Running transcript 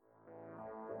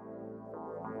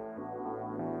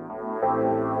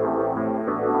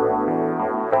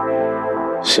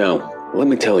So, let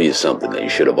me tell you something that you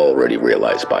should have already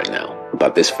realized by now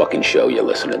about this fucking show you're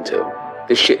listening to.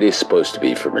 This shit is supposed to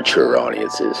be for mature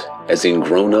audiences, as in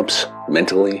grown-ups,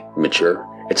 mentally mature.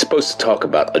 It's supposed to talk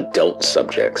about adult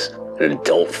subjects, an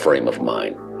adult frame of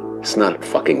mind. It's not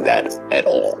fucking that at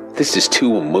all. This is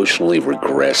two emotionally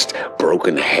regressed,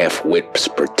 broken half-wits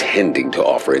pretending to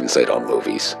offer insight on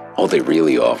movies. All they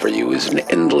really offer you is an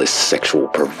endless sexual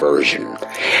perversion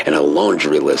and a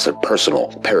laundry list of personal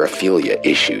paraphilia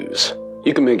issues.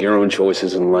 You can make your own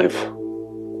choices in life,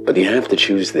 but you have to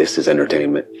choose this as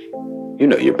entertainment. You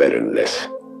know you're better than this.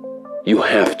 You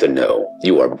have to know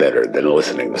you are better than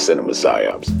listening to Cinema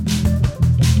Psyops.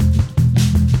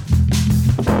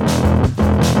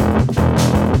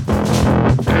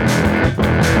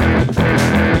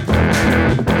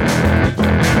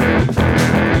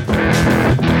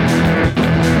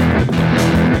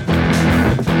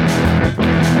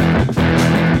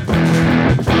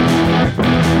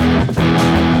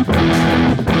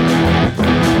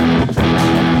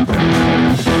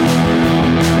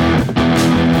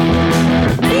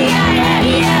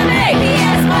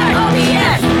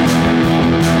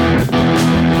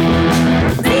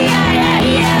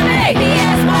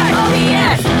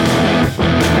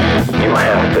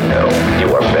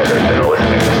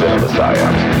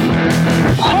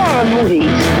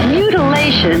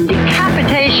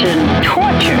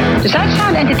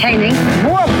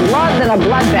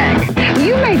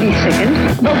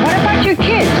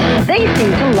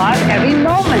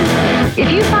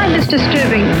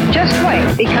 Disturbing, just wait,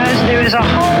 because there is a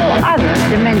whole other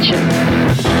dimension.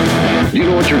 Do you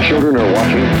know what your children are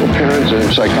watching? Well, parents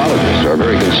and psychologists are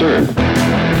very concerned.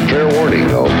 Fair warning,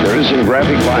 though, there is some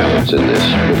graphic violence in this,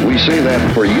 but we say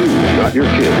that for you, not your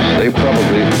kids. They've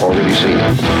probably already seen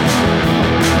it.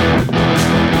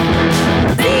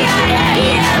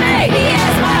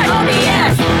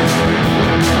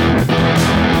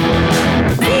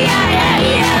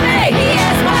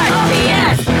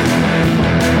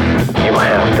 You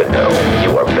have to know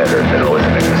you are better than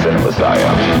listening to Cinema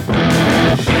Psyops.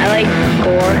 I like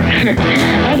gore.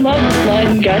 I love blood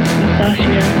and guts and stuff, you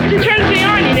know. It turns me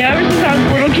on, you know, ever since I was a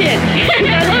little kid.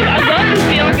 I love the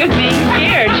feeling of being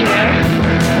scared, you know.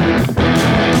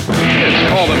 Kids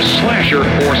call them slasher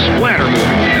or splatter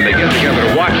movies, and they get together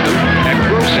to watch them at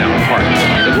Gross Out parties.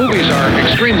 The movies are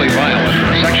extremely violent,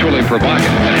 sexually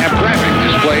provocative, and have graphic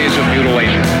displays of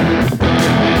mutilation.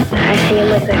 I see them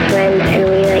with my friends, and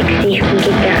we see who can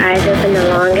keep their eyes open the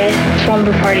longest.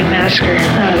 Slumber Party Massacre.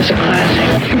 That was a classic.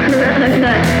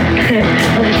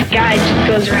 This guy just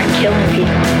goes around killing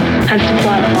people. That's the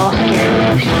plot of all scary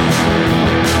movies.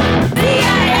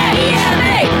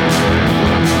 CIA-EMA!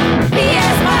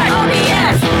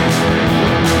 PSY-OBS!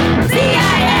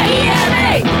 CIA-EMA!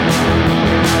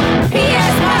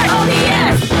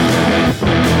 PSY-OBS!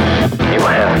 You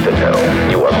have to know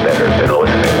you are better than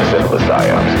listening to Cinema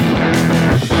Psyops.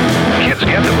 Kids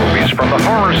get the movies from the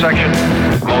horror section.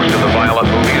 Most of the violent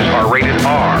movies are rated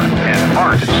R and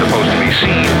aren't supposed to be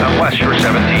seen unless you're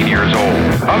 17 years old.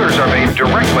 Others are made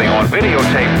directly on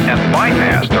videotape and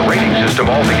bypass the rating system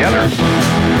altogether.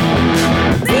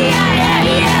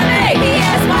 CIA-EMA!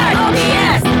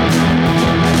 PSY-OBS!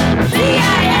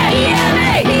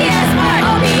 CIA-EMA!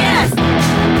 PSY-OBS!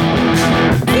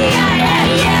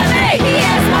 CIA-EMA!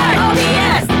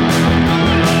 PSY-OBS!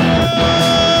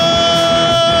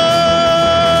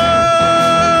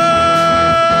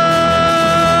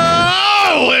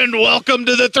 Welcome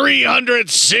to the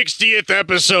 360th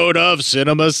episode of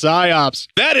Cinema Psyops.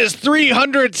 That is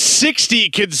 360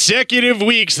 consecutive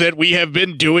weeks that we have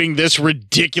been doing this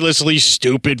ridiculously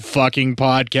stupid fucking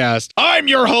podcast. I'm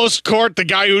your host, Court, the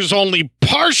guy who's only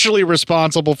partially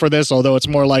responsible for this, although it's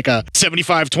more like a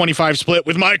 75-25 split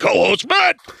with my co-host,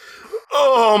 Matt.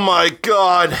 Oh my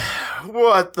God.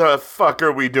 What the fuck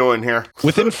are we doing here?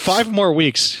 Within 5 more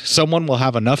weeks, someone will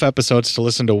have enough episodes to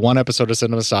listen to one episode of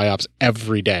Cinema Psyops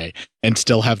every day and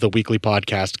still have the weekly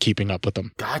podcast keeping up with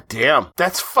them. God damn.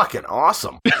 That's fucking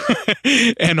awesome.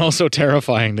 And also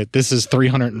terrifying that this is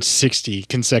 360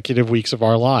 consecutive weeks of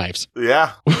our lives.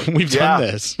 Yeah. We've done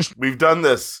this. We've done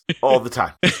this all the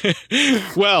time.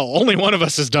 Well, only one of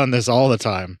us has done this all the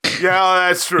time. Yeah,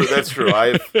 that's true. That's true.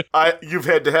 You've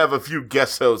had to have a few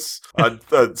guest hosts on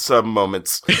some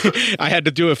moments. I had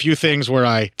to do a few things where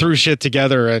I threw shit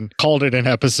together and called it an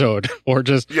episode, or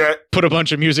just put a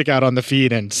bunch of music out on the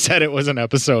feed and said it was an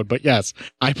episode. But yes,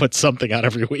 I put something out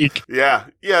every week. Yeah,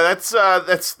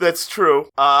 that's true.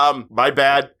 My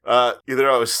bad. either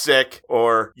I was sick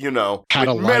or, Had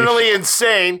a life. mentally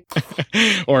insane.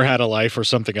 Or had a life or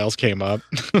something else came up.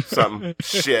 Some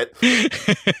shit.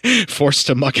 Forced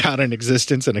to muck out an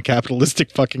existence in a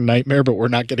capitalistic fucking nightmare, but we're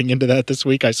not getting into that this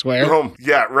week, I swear.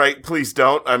 Yeah, right. Please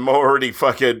don't. I'm already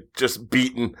fucking just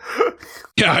beaten.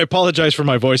 Yeah, I apologize for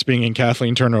my voice being in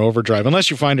Kathleen Turner Overdrive. Unless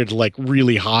you find it like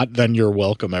really hot, then you're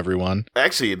welcome, everyone.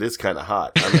 Actually, it is kind of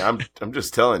hot. I mean, I'm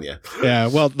just telling you. Yeah,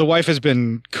 well, the wife has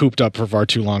been cooped up for far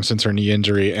too long since her knee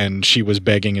injury, and she was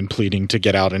begging and pleading to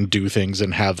get out and do things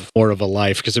and have more of a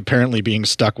life, because apparently being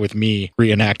stuck with me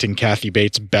reenacting Kathy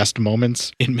Bates' best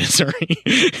moments in misery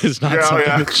is not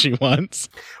something that she wants.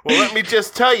 Well, let me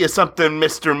just tell you something,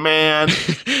 Mr. Man.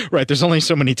 Right, there's only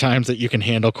so many times that you can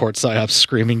handle Court Psyops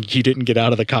screaming he didn't get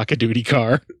out of the cockadoodie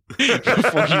car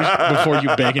before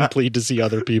you beg and plead to see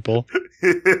other people.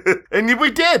 And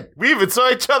we did. We even saw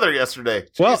each other yesterday.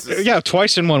 Well, Jesus. yeah,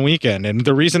 twice in one weekend. And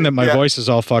the reason that my voice is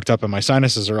all fucked up and my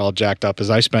sinuses are all jacked up is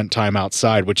I spent time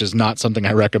outside, which is not something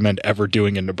I recommend ever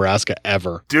doing in Nebraska,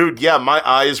 ever. Dude, yeah, my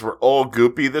eyes were all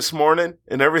goopy this morning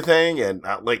and everything. And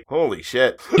holy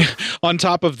shit. On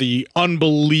top of the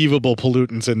unbelievable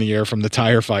pollutants in the air from the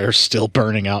tire fire still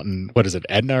burning out in, what is it,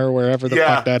 Edna or wherever the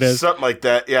fuck that is? Something like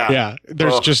that, yeah. Yeah,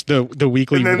 there's just the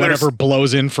weekly whatever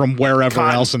blows in from wherever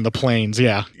else in the plains,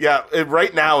 yeah. Yeah,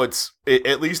 right now it's,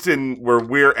 at least in where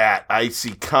we're at, I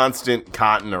see constant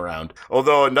cotton around.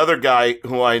 Although another guy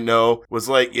who I know was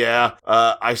like,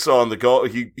 I saw on the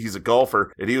golf, he's a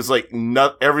golfer, and he was like,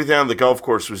 everything on the golf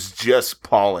course was just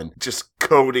pollen, just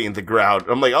coating the ground.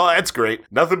 I'm like, oh, that's great.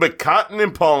 Nothing but cotton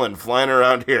and pollen flying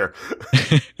around here.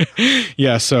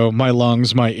 Yeah, so my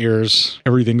lungs, my ears,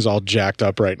 everything's all jacked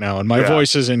up right now, and my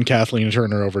voice is in Kathleen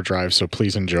Turner Overdrive, so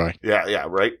please enjoy. Yeah,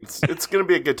 right? It's going to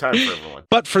be a good time for everyone.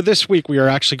 But for this week, we are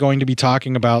actually going to be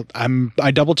talking about,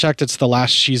 I double-checked, it's the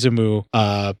last Shizumu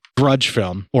grudge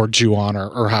film, or Ju-on,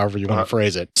 or however you want to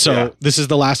phrase it. So this is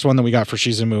the last one that we got for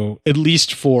Shizumu, at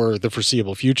least for the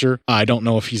foreseeable future. I don't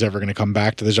know if he's ever going to come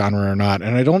back to the genre or not,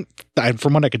 and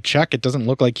from what I could check, it doesn't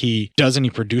look like he does any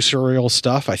producerial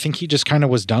stuff. I think he just kind of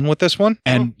was done with this one,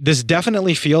 and this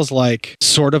definitely feels like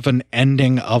sort of an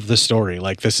ending of the story,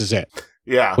 like this is it.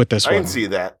 Yeah, with this I one. can see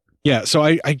that. Yeah, so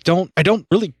I don't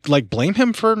really blame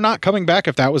him for not coming back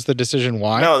if that was the decision.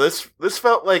 Why? No, this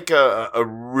felt like a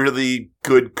really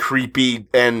good, creepy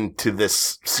end to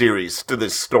this series, to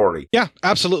this story. Yeah,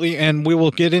 absolutely, and we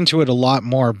will get into it a lot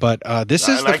more. But this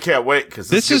is, I can't wait because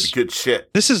this is good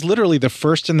shit. This is literally the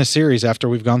first in the series after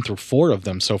we've gone through 4 of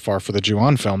them so far for the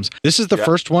Ju-on films. This is the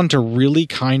first one to really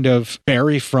kind of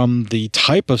vary from the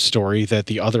type of story that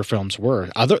the other films were.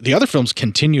 The other films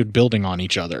continued building on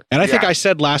each other, and I think I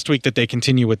said last week that they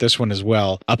continue with this one as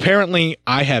well. Apparently,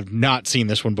 I have not seen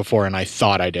this one before, and I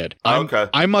thought I did. Okay.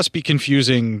 I must be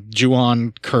confusing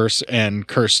Ju-on Curse and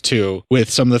Curse 2 with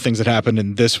some of the things that happened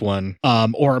in this one.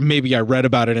 Or maybe I read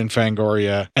about it in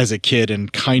Fangoria as a kid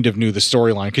and kind of knew the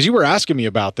storyline. Because you were asking me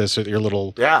about this at your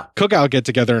little cookout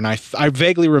get-together, and I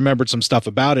vaguely remembered some stuff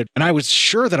about it. And I was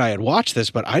sure that I had watched this,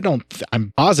 but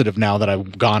I'm positive now that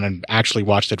I've gone and actually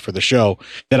watched it for the show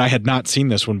that I had not seen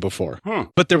this one before.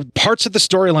 But the parts of the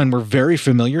storyline were very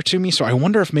familiar to me, so I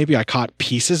wonder if maybe I caught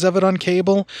pieces of it on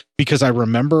cable, because I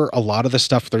remember a lot of the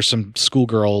stuff. There's some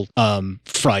schoolgirl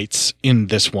frights in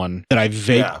this one that I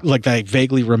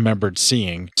vaguely remembered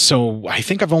seeing. So I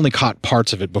think I've only caught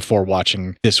parts of it before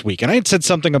watching this week. And I had said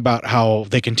something about how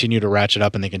they continue to ratchet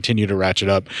up,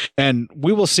 and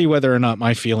we will see whether or not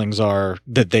my feelings are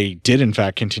that they did in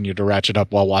fact continue to ratchet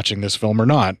up while watching this film or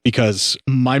not, because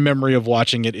my memory of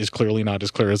watching it is clearly not as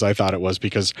clear as I thought it was,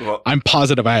 because I'm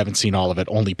positive I haven't seen all of it,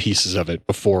 only pieces of it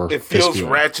before. It feels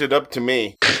ratchet up to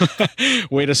me.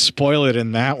 Way to spoil it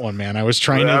in that one, man. I was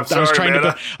trying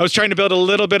to build a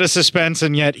little bit of suspense,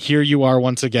 and yet here you are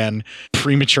once again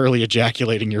prematurely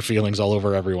ejaculating your feelings all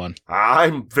over everyone.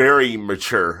 I'm very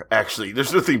mature, actually.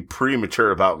 There's nothing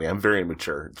premature about me. I'm very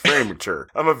mature. It's very mature.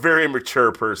 I'm a very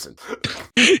mature person.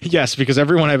 Yes, because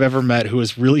everyone I've ever met who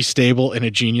is really stable and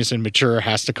a genius and mature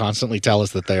has to constantly tell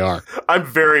us that they are. I'm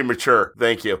very mature.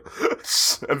 Thank you.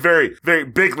 I'm very, very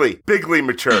bigly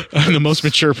mature. I'm the most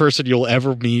mature person you'll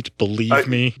ever meet. Believe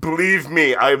me. Believe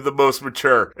me, I'm the most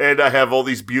mature, and I have all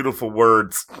these beautiful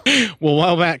words. Well,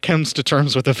 while Matt comes to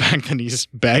terms with the fact that he's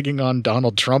bagging on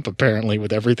Donald Trump, apparently,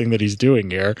 with everything that he's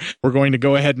doing here, we're going to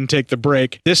go ahead and take the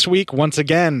break. This week, once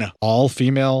again, all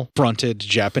female-fronted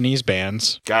Japanese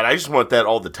bands. God, I just want that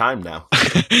all the time now.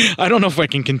 I don't know if I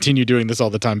can continue doing this all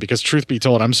the time, because truth be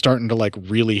told, I'm starting to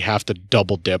really have to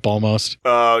double dip almost.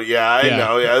 Oh, yeah, I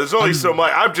know. Yeah, there's only so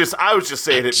much. I was just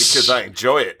saying it because I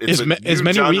enjoy it. It's as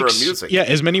many genre weeks, of music. yeah,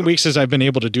 as many weeks as I've been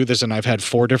able to do this, and I've had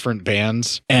 4 different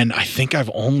bands, and I think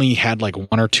I've only had like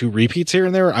 1 or 2 repeats here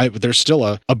and there. There's still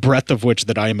a breadth of which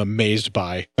that I am amazed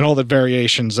by, and all the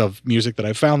variations of music that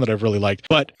I've found that I've really liked.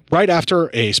 But right after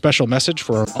a special message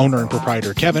for our owner and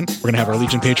proprietor, Kevin, we're going to have our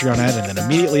Legion Patreon ad, and then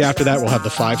immediately after that, we'll have the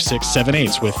 5, 6, 7,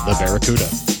 8s with the Barracuda.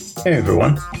 Hey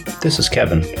everyone, this is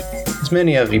Kevin. As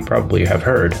many of you probably have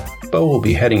heard, Bo will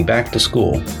be heading back to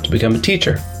school to become a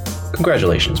teacher.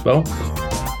 Congratulations, Bo.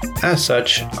 As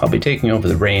such, I'll be taking over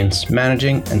the reins,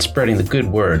 managing and spreading the good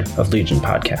word of Legion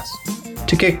Podcast.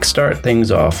 To kickstart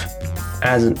things off,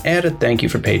 as an added thank you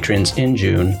for patrons in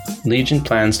June, Legion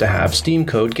plans to have Steam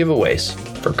Code giveaways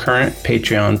for current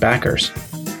Patreon backers.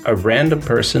 A random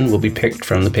person will be picked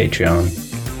from the Patreon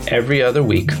every other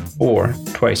week or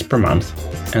twice per month,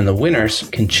 and the winners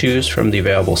can choose from the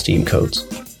available Steam codes.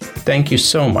 Thank you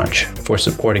so much for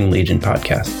supporting Legion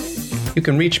Podcast. You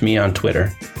can reach me on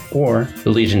Twitter or the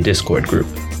Legion Discord group.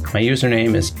 My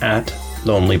username is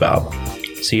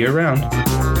 @LonelyBob. See you around.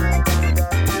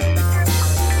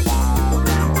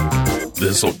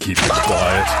 This'll keep you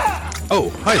quiet.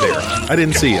 Oh, hi there. I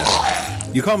didn't see you.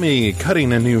 You caught me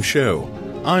cutting a new show.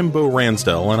 I'm Bo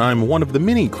Ransdell, and I'm one of the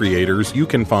many creators you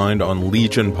can find on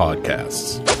Legion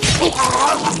Podcasts.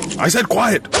 I said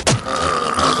quiet!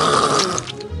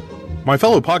 My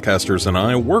fellow podcasters and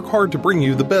I work hard to bring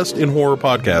you the best in horror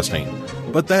podcasting,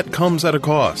 but that comes at a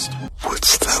cost.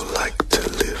 Wouldst thou like to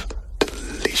live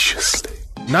deliciously?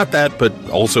 Not that, but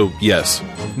also yes.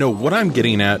 No, what I'm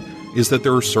getting at is that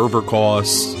there are server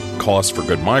costs, costs for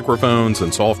good microphones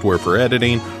and software for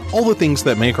editing, all the things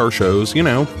that make our shows,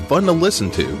 fun to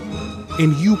listen to.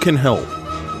 And you can help.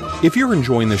 If you're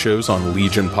enjoying the shows on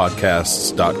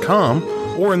legionpodcasts.com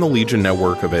or in the Legion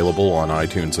Network available on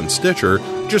iTunes and Stitcher,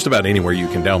 just about anywhere you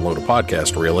can download a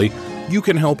podcast, really, you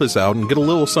can help us out and get a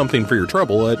little something for your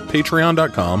trouble at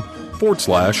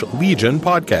patreon.com/Legion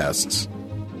Podcasts.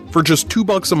 For just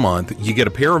 $2 a month, you get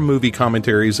a pair of movie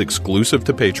commentaries exclusive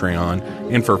to Patreon,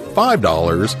 and for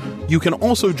 $5, you can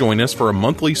also join us for a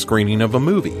monthly screening of a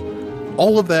movie.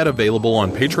 All of that available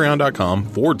on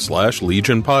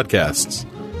patreon.com/Legion Podcasts.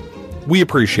 We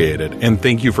appreciate it, and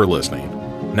thank you for listening.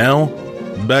 Now,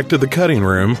 back to the cutting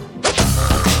room.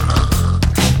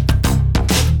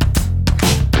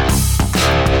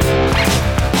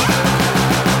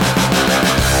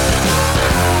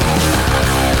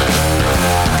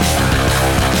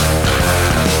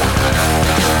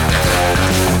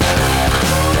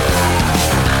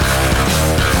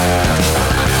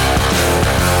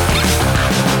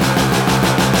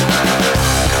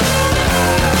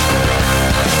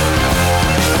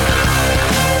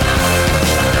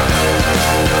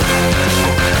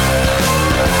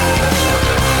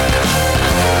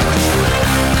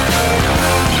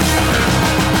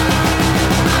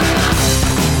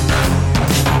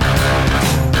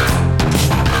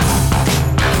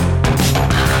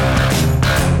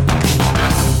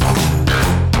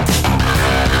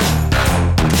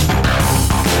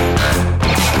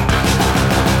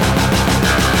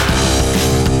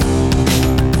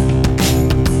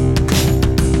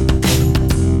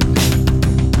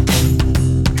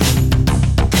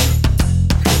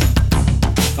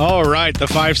 All right, the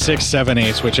 5, 6, 7,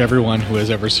 8s, which everyone who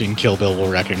has ever seen Kill Bill will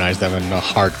recognize them in a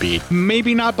heartbeat.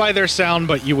 Maybe not by their sound,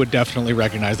 but you would definitely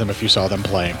recognize them if you saw them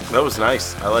playing. That was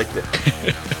nice. I liked it.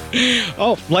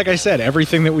 Oh, like I said,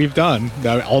 everything that we've done,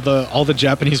 all the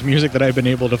Japanese music that I've been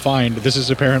able to find, this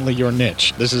is apparently your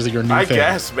niche. This is your new thing. I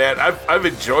guess, man. I've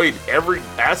enjoyed every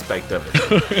aspect of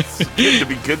it. It's good to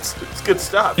be good. It's good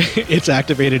stuff. It's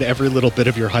activated every little bit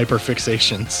of your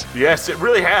hyperfixations. Yes, it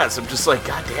really has. I'm just like,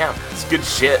 God damn, it's good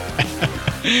shit.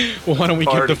 Well, why don't we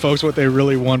give the folks what they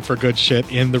really want for good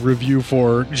shit in the review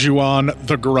for Ju-On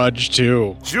the Grudge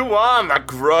 2. Ju-On the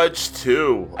Grudge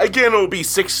 2. Again, it will be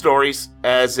 6 stories,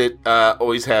 as it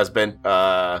always has been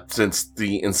since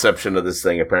the inception of this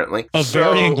thing, apparently. Of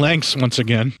varying lengths, once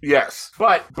again. Yes.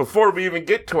 But before we even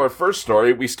get to our first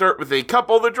story, we start with a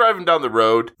couple. They're driving down the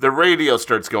road. The radio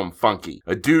starts going funky.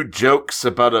 A dude jokes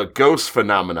about a ghost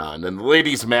phenomenon, and the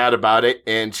lady's mad about it,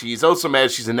 and she's also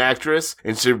mad she's an actress,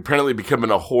 and she's apparently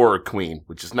becoming a horror queen,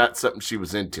 which is not something she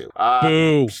was into.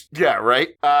 Boo. Yeah, right?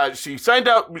 She signed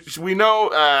out. We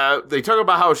know they talk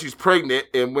about how she's pregnant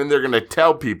and when they're going to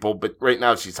tell people, but right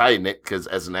now she's she's hiding it because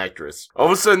as an actress. All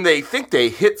of a sudden, they think they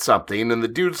hit something, and the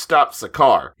dude stops the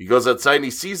car. He goes outside and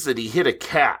he sees that he hit a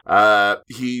cat.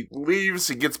 He leaves,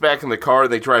 he gets back in the car,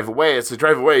 and they drive away. As they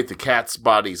drive away, the cat's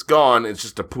body's gone, and it's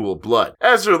just a pool of blood.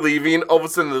 As they're leaving, all of a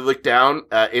sudden they look down,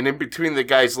 and in between the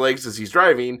guy's legs as he's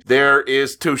driving, there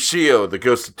is Toshio, the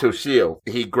ghost of Toshio.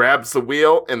 He grabs the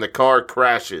wheel, and the car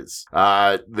crashes.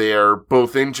 They're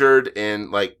both injured,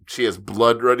 and she has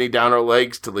blood running down her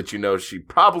legs to let you know she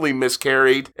probably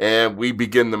miscarried, and we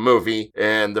begin the movie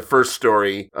and the first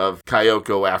story of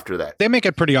Kayoko after that. They make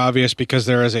it pretty obvious because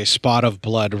there is a spot of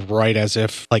blood right as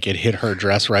if it hit her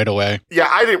dress right away. Yeah,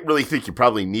 I didn't really think you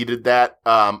probably needed that.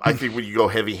 I think when you go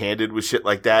heavy-handed with shit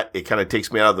like that, it kind of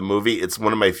takes me out of the movie. It's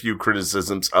one of my few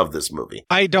criticisms of this movie.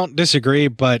 I don't disagree,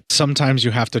 but sometimes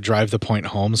you have to drive the point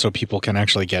home so people can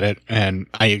actually get it, and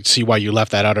I see why you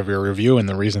left that out of your review, and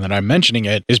the reason that I'm mentioning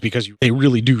it is because they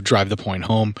really do drive the point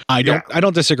home. I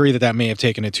don't disagree that may have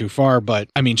taken it too far, but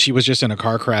I mean, she was just in a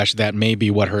car crash. That may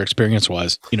be what her experience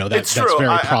was. That's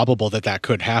very probable that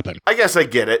could happen. I guess I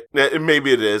get it.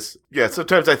 Maybe it is. Yeah,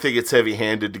 sometimes I think it's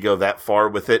heavy-handed to go that far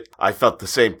with it. I felt the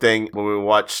same thing when we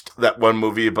watched that one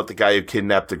movie about the guy who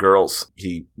kidnapped the girls.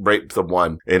 He raped the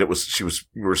one, and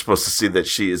we were supposed to see that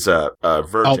she is a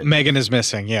virgin. Oh, Megan is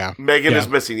missing, yeah. Megan is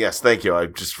missing, yes, thank you. I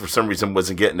just, for some reason,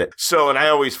 wasn't getting it. So, and I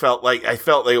always felt like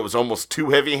it was almost too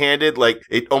heavy-handed,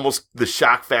 the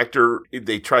shock factor,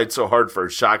 they tried so hard for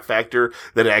a shock factor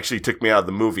that it actually took me out of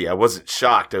the movie. I wasn't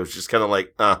shocked. I was just kind of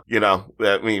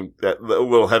that a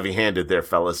little heavy-handed there,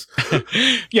 fellas.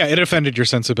 Yeah, it offended your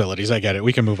sensibilities. I get it.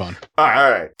 We can move on. All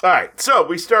right. So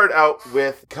we start out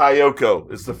with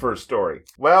Kayoko is the first story.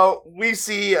 Well, we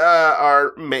see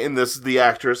and this is the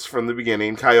actress from the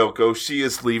beginning, Kayoko. She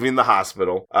is leaving the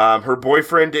hospital. Her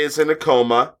boyfriend is in a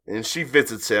coma, and she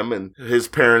visits him, and his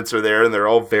parents are there, and they're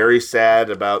all very sad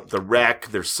about the wreck,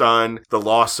 their son, the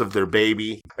loss of their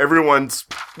baby. Everyone's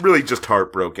really just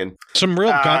heartbroken. Some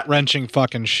real gut-wrenching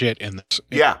fucking shit in this.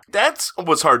 Yeah, that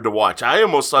was hard to watch. I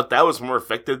almost thought that was more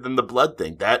effective than the blood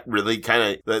thing. That really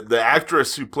kind of, the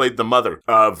actress who played the mother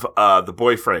of the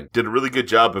boyfriend did a really good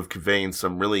job of conveying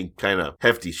some really kind of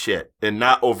hefty shit, and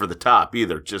not over the top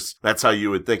either. Just, that's how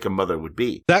you would think a mother would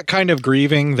be. That kind of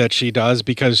grieving that she does,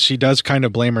 because she does kind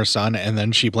of blame her son, and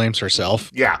then she blames herself.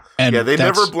 Yeah. And they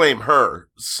never blame her.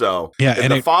 So, yeah,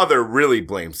 and the father really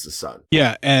blames the son.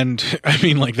 Yeah, and I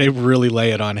mean, they really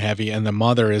lay it on heavy, and the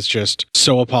mother is just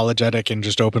so apologetic and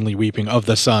just openly weeping of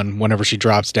the son whenever she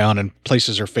drops down and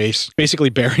places her face,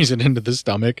 basically buries it into the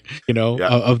stomach,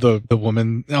 of the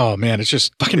woman. Oh man, it's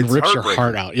just fucking rips your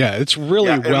heart out. Yeah, it's really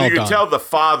well done. You can tell the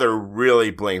father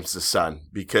really blames the son,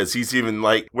 because he's even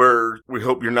we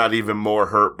hope you're not even more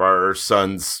hurt by our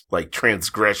son's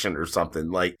transgression or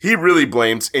something. He really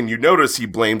blames, and you notice he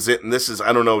blames it, and this is,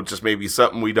 I don't know, just maybe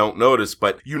something we don't notice,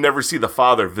 but you never see the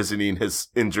father visiting his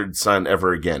injured son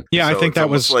ever again. Yeah, so I think that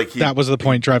was the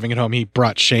point driving it home. He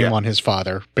brought shame on his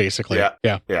father, basically.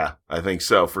 Yeah, I think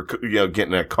so, for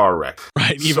getting a car wreck.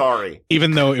 Right.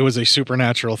 Even though it was a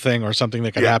supernatural thing or something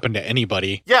that could happen to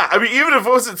anybody. Yeah, I mean, even if it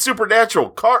wasn't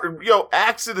supernatural,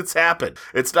 accidents happen.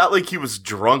 It's not like he was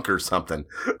drunk or something.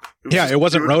 It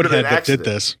wasn't Roadhead that did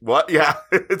this. What? Yeah,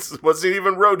 it wasn't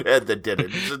even Roadhead that did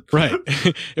it. Right.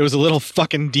 It was a little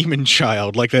fucking demon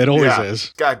child, like that always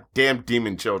is. Goddamn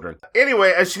demon children.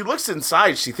 Anyway, as she looks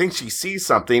inside, she thinks she sees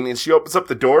something, and she opens up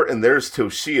the door, and there's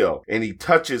Toshio, and he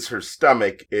touches her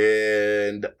stomach,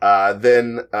 and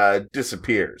then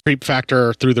disappears. Creep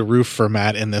factor through the roof for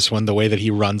Matt in this one, the way that he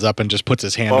runs up and just puts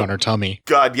his hand on her tummy.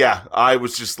 God, yeah. I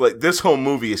was just this whole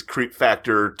movie is creep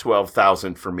factor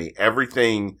 12,000 for me.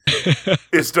 Everything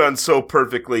is done so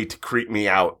perfectly to creep me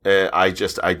out. I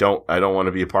don't want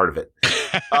to be a part of it.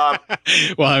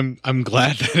 Well, I'm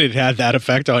glad that it had that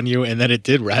effect on you, and that it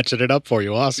did ratchet it up for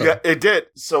you also. Yeah, it did.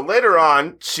 So later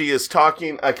on, she is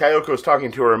talking, Kayoko is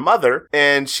talking to her mother,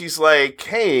 and she's like,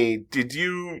 hey,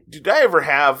 did I ever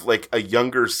have a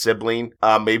younger sibling,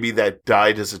 maybe that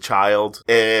died as a child?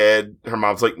 And her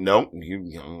mom's like, no,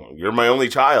 you're my only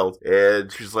child.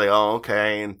 And she's like, oh,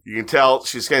 okay. And you can tell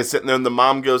she's kind of sitting there, and the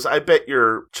mom goes, I bet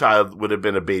your child would have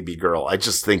been a baby girl. I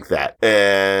just think that.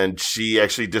 And she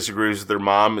actually disagrees with her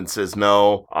mom and says,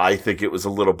 no, I think it was a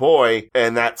little boy.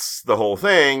 And that's the whole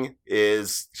thing,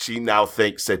 is she now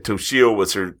thinks that Toshio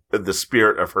was the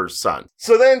spirit of her son.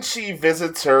 So then she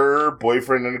visits her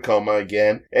boyfriend in a coma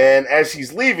again, and as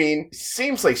she's leaving,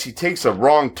 seems like she takes a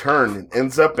wrong turn and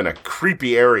ends up in a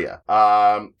creepy area.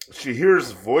 She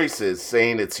hears voices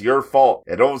saying it's your fault,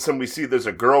 and all of a sudden we see there's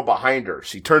a girl behind her.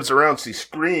 She turns around, she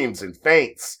screams and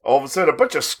faints. All of a sudden a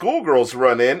bunch of schoolgirls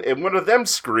run in, and one of them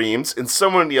screams, and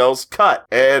someone yells, cut. cut,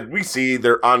 and we see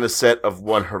they're on the set of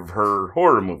one of her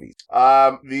horror movies.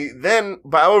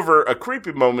 However, a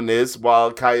creepy moment is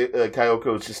while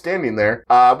Kyoko is just standing there,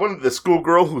 one of the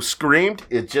schoolgirl who screamed,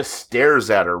 it just stares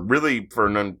at her really for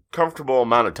an uncomfortable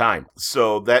amount of time.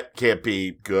 So that can't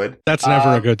be good. That's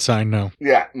never a good sign, no.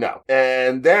 Yeah, no.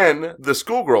 And then the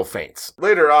schoolgirl faints.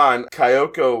 Later on,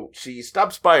 Kyoko, she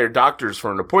stops by her doctor's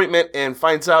for an appointment and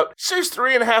finds out she's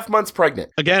 3.5 months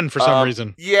pregnant. Again, for some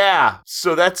reason. Yeah,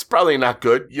 so that's probably not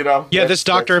good, you know? Yeah, this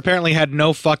doctor apparently had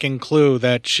no fucking clue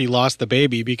that she lost the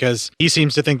baby because he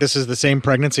seems to think this is the same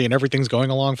pregnancy and everything's going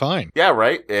along fine. Yeah,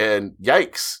 right? And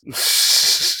yikes.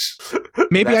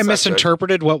 Maybe I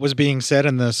misinterpreted what was being said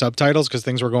in the subtitles because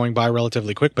things were going by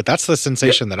relatively quick, but that's the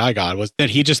sensation that I got, was that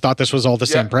he just thought this was all the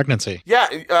same pregnancy. Yeah,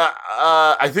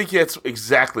 I think that's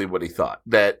exactly what he thought,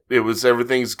 that it was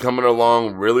everything's coming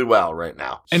along really well right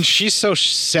now. And she's so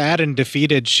sad and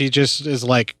defeated, she just is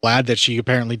like glad that she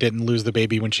apparently didn't lose the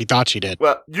baby when she thought she did.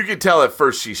 Well, you can tell at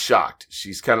first she's shocked.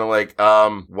 She's kind of like,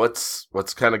 what's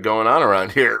kind of going on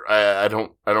around here? I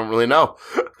don't really know.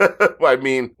 I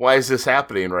mean, why is this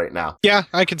happening right now? Yeah,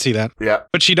 I can see that. Yeah.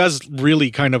 But she does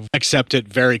really kind of accept it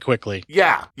very quickly.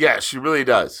 Yeah, she really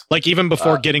does. Like even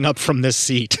before getting up from this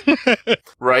seat.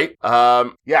 Right?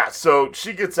 Yeah, so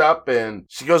she gets up and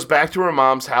she goes back to her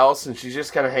mom's house and she's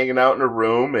just kind of hanging out in her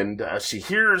room and she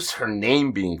hears her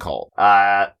name being called.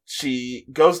 She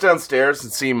goes downstairs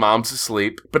and sees mom's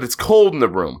asleep, but it's cold in the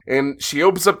room. And she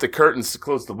opens up the curtains to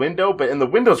close the window, but in the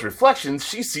window's reflections,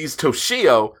 she sees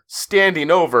Toshio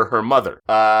standing over her mother.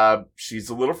 She's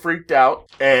a little freaked out,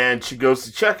 and she goes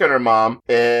to check on her mom,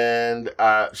 and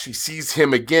she sees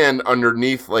him again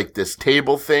underneath, like, this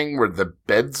table thing where the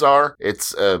beds are.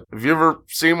 It's, have you ever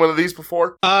seen one of these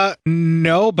before?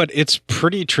 No, but it's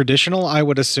pretty traditional, I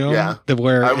would assume. Yeah,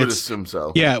 I would assume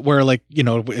so. Yeah, where, like, you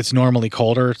know, it's normally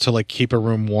colder. To like keep a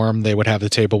room warm, they would have the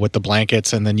table with the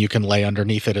blankets and then you can lay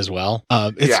underneath it as well.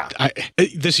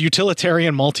 This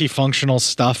utilitarian multifunctional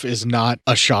stuff is not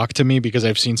a shock to me because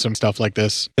I've seen some stuff like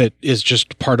this that is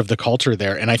just part of the culture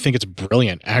there. And I think it's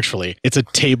brilliant, actually. It's a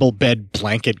table, bed,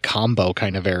 blanket combo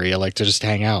kind of area, like to just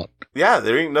hang out. Yeah,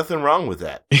 there ain't nothing wrong with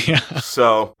that. Yeah.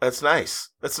 So that's nice.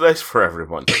 That's nice for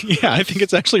everyone. Yeah, I think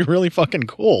it's actually really fucking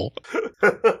cool.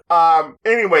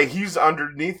 Anyway, he's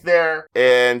underneath there,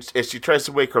 and as she tries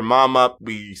to wake her mom up,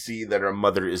 we see that her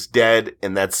mother is dead,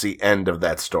 and that's the end of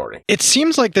that story. It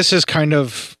seems like this is kind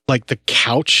of like the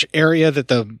couch area that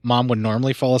the mom would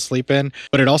normally fall asleep in,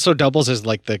 but it also doubles as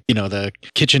like the, you know, the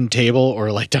kitchen table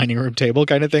or like dining room table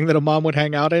kind of thing that a mom would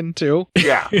hang out in too.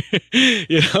 Yeah.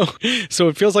 You know, so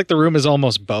it feels like the room is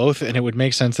almost both, and it would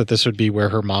make sense that this would be where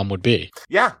her mom would be.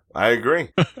 Yeah, I agree.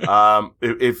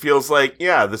 It feels like,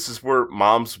 yeah, this is where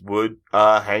moms would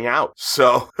hang out.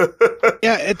 So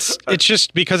yeah, it's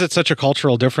just because it's such a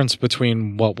cultural difference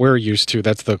between what we're used to.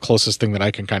 That's the closest thing that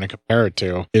I can kind of compare it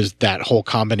to, is that whole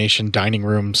combination dining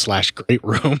room / great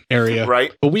room area.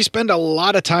 Right. But we spend a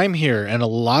lot of time here, and a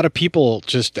lot of people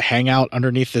just hang out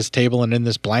underneath this table and in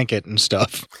this blanket and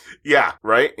stuff. Yeah,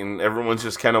 right. And everyone's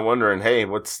just kind of wondering, hey,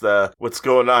 what's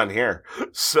going on here?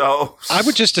 So I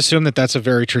would just assume that that's a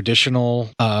very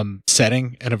traditional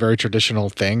setting and a very traditional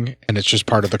thing, and it's just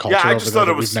part of the culture over there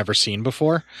that we've never seen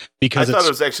before. Because I thought it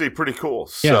was actually pretty cool.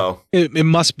 So yeah, it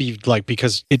must be like,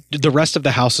 because the rest of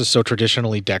the house is so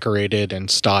traditionally decorated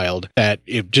and styled that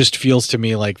it just feels to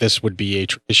me like this would be a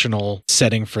traditional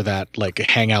setting for that, like,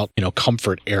 hangout, you know,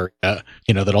 comfort area,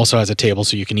 you know, that also has a table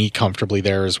so you can eat comfortably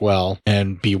there as well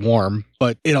and be warm.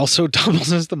 But it also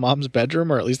doubles as the mom's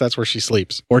bedroom, or at least that's where she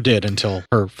sleeps, or did until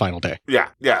her final day. Yeah.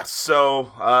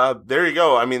 So there you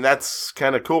go. I mean, that's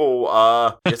kind of cool.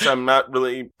 Guess I'm not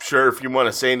really sure if you want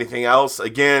to say anything else.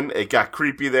 Again, it got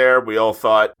creepy there. We all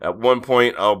thought at one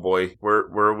point, oh boy, where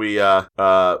are we?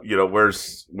 You know,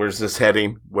 where's this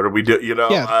heading? What are we doing? You know,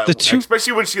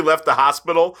 especially when she left the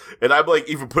hospital, and I'm like,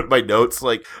 even put my notes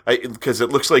like, because it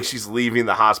looks like she's leaving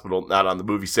the hospital, not on the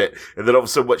movie set, and then all of a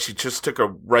sudden, she just took a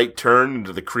right turn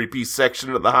into the creepy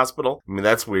section of the hospital. I mean,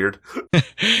 that's weird.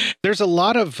 There's a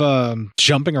lot of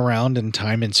jumping around in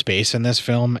time and space in this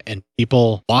film, and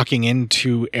people walking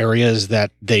into areas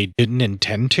that they didn't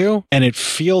intend to. And it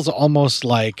feels almost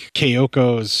like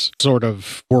Kyoko's sort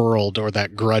of world, or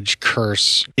that grudge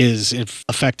curse, is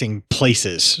affecting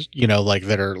places, you know, like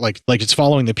that are like it's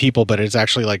following the people, but it's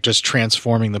actually like just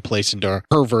transforming the place into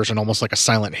her version, almost like a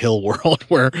Silent Hill world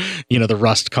where, you know, the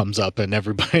rust comes up and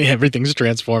everything's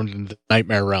transformed into the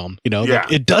nightmare realm. You know, yeah.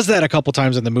 Like, it does that a couple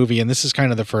times in the movie, and this is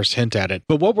kind of the first hint at it.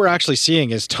 But what we're actually seeing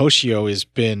is Toshio has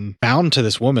been bound to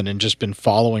this woman and just just been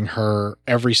following her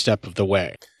every step of the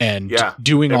way and Yeah.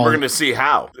 doing And all. we're going to see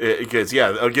how. Because,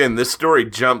 yeah, again, this story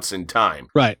jumps in time.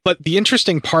 Right. But the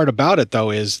interesting part about it,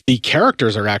 though, is the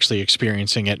characters are actually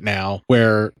experiencing it now,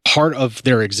 where part of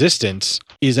their existence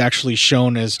is actually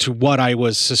shown as to what I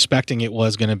was suspecting it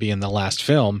was going to be in the last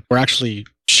film. We're actually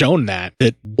shown that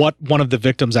what one of the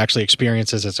victims actually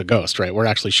experiences as a ghost, right? We're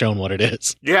actually shown what it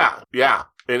is. Yeah, yeah.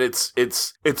 And it's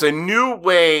a new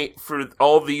way for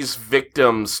all these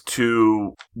victims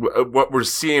to what we're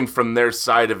seeing from their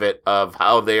side of it, of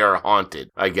how they are haunted,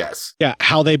 I guess. Yeah,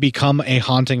 how they become a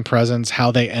haunting presence,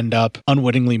 how they end up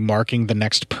unwittingly marking the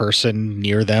next person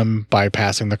near them by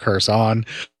passing the curse on.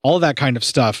 All that kind of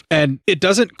stuff. And it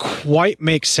doesn't quite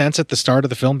make sense at the start of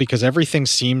the film because everything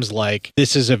seems like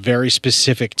this is a very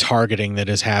specific targeting that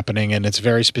is happening. And it's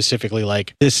very specifically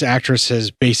like this actress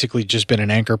has basically just been an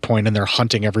anchor point and they're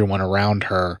hunting everyone around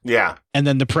her. Yeah. And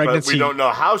then the But pregnancy. we don't know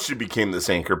how she became this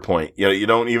anchor point. You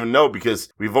don't even know because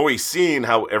we've always seen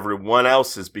how everyone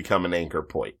else has become an anchor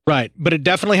point. Right. But it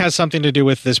definitely has something to do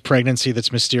with this pregnancy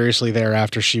that's mysteriously there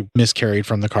after she miscarried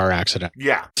from the car accident.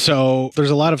 Yeah. So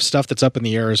there's a lot of stuff that's up in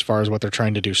the air as far as what they're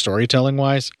trying to do storytelling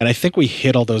wise. And I think we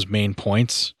hit all those main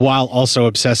points while also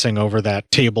obsessing over that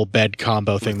table bed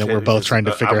combo thing that we're both trying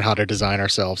to figure out how to design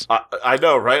ourselves. I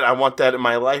know, right? I want that in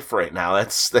my life right now.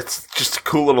 That's just a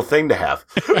cool little thing to have.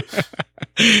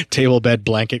 Table bed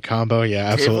blanket combo. Yeah,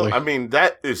 absolutely. I mean,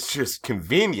 that is just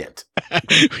convenient.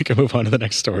 We can move on to the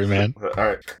next story, man. All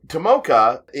right.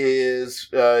 Tomoka is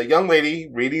a young lady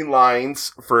reading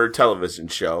lines for a television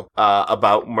show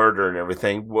about murder and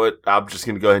everything. I'm just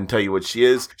going to go ahead and tell you what she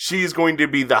is. She's going to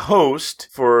be the host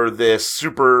for this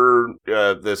supernatural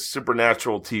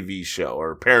TV show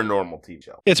or paranormal TV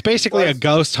show. It's basically a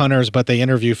ghost hunters, but they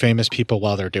interview famous people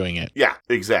while they're doing it. Yeah,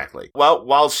 exactly. Well,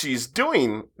 while she's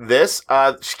doing this,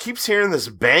 she keeps hearing this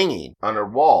banging on her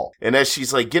wall. And as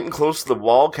she's like getting close to the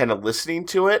wall, kind of listening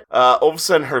to it, all of a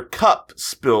sudden her cup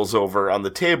spills over on the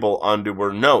table onto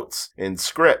her notes and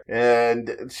script.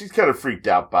 And she's kind of freaked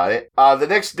out by it. The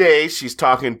next day, she's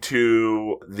talking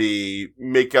to the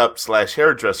makeup /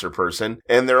 hairdresser person,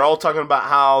 and they're all talking about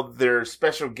how their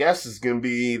special guest is going to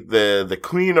be the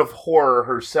queen of horror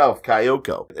herself,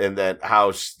 Kyoko. And that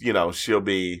how, she'll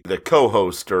be the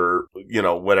co-host or,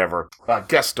 whatever,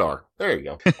 guest star. There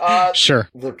you go. Sure.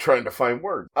 They're trying to find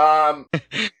words.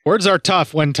 Words are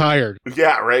tough when tired.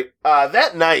 Yeah, right.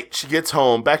 That night, she gets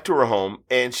home, back to her home,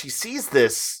 and she sees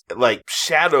this,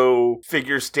 shadow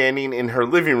figure standing in her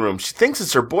living room. She thinks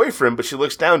it's her boyfriend, but she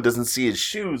looks down, doesn't see his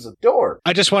shoes at the door.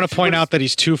 I just want to point out that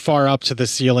he's too far up to the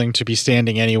ceiling to be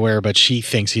standing anywhere, but she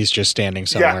thinks he's just standing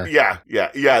somewhere. Yeah.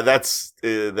 That's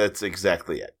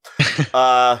exactly it.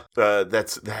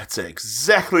 That's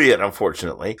exactly it,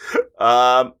 unfortunately.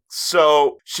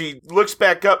 So she looks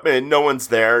back up and no one's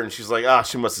there, and she's like,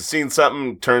 she must have seen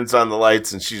something, turns on the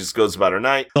lights, and she just goes about her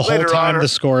night. The whole time the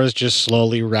score is just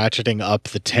slowly ratcheting up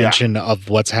the tension of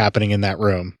what's happening in that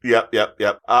room. Yep.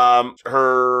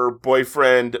 Her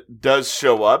boyfriend does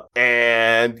show up,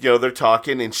 and, they're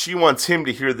talking, and she wants him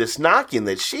to hear this knocking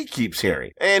that she keeps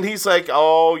hearing. And he's like,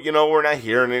 we're not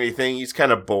hearing anything. He's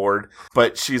kind of bored.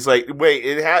 But she's like, wait,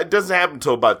 it doesn't happen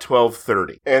until about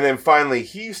 12:30. And then finally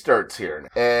he starts hearing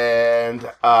it. And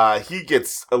he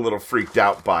gets a little freaked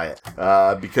out by it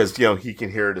because, he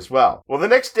can hear it as well. Well, the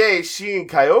next day, she and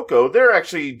Kyoko, they're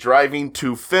actually driving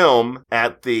to film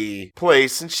at the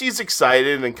place, and she's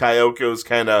excited, and Kyoko's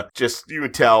kind of just, you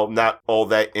would tell, not all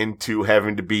that into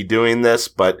having to be doing this,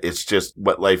 but it's just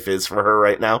what life is for her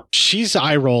right now. She's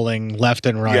eye-rolling left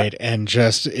and right and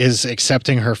just is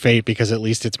accepting her fate because at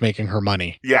least it's making her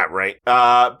money. Yeah, right.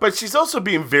 But she's also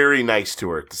being very nice to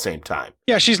her at the same time.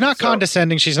 Yeah, she's not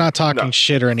condescending. She's not talking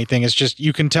shit or anything. It's just,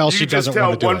 you can tell she doesn't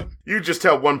want to do it. You just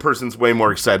tell one person's way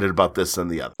more excited about this than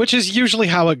the other. Which is usually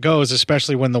how it goes,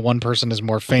 especially when the one person is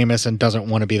more famous and doesn't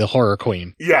want to be the horror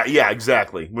queen. Yeah,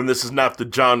 exactly. When this is not the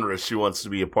genre she wants to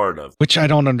be a part of. Which I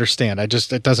don't understand.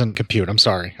 It doesn't compute. I'm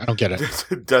sorry. I don't get it.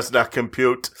 It does not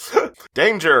compute.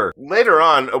 Danger! Later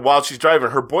on, while she's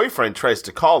driving, her boyfriend tries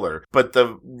to call her, but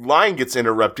the line gets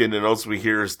interrupted and all we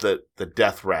hear is the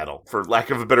death rattle. For lack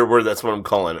of a better word, that's what I'm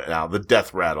calling it now. The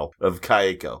death rattle of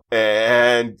Kyoko.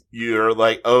 And you're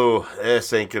like,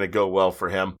 this ain't gonna go well for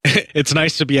him. It's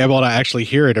nice to be able to actually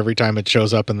hear it every time it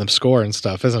shows up in the score and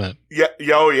stuff, isn't it? Yeah.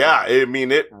 I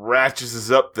mean, it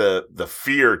ratchets up the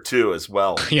fear too as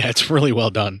well. Yeah, it's really well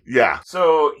done. Yeah.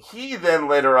 So he then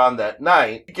later on that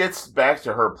night gets back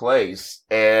to her place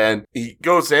and he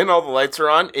goes in, all the lights are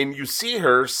on, and you see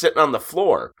her sitting on the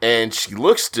floor and she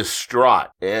looks distraught.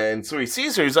 And so he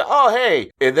sees her, he's like, oh,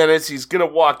 hey. And then as he's gonna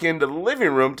walk walk into the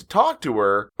living room to talk to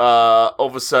her, all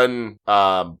of a sudden,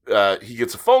 he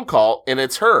gets a phone call, and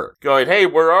it's her going, "Hey,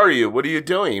 where are you? What are you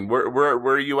doing? Where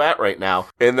are you at right now?"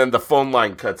 And then the phone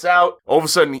line cuts out. All of a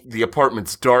sudden, the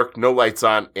apartment's dark, no lights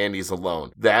on, and he's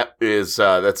alone.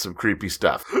 That's some creepy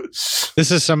stuff. This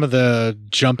is some of the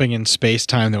jumping in space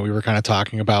time that we were kind of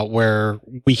talking about, where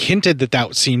we hinted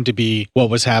that seemed to be what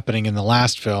was happening in the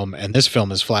last film, and this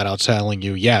film is flat out telling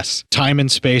you, yes, time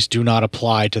and space do not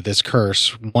apply to this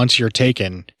curse. Once you're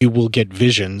taken, you will get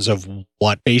visions of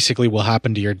what basically will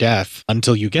happen to your death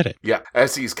until you get it. Yeah,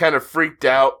 as he's kind of freaked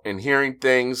out and hearing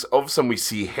things, all of a sudden we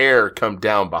see hair come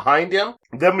down behind him.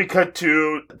 Then we cut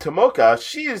to Tomoka.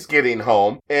 She is getting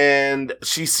home, and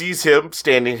she sees him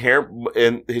standing here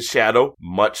in his shadow,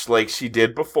 much like she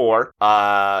did before.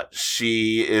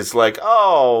 She is like,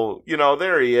 "Oh,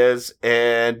 there he is."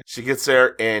 And she gets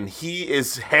there, and he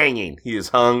is hanging. He is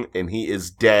hung, and he is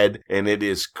dead, and it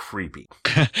is creepy.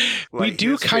 We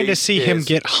do kind of see him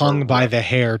get hung by the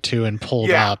hair, too, and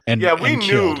pulled up and we and knew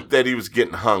killed. that he was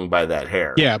getting hung by that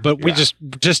hair. Yeah, but we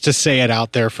just to say it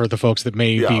out there for the folks that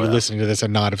may be listening to this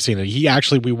and not have seen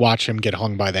it, we watch him get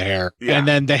hung by the hair. Yeah. And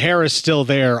then the hair is still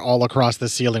there all across the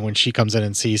ceiling when she comes in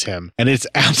and sees him. And it's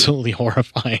absolutely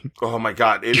horrifying. Oh my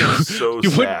God, it is so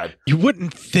sad. You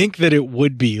wouldn't think that it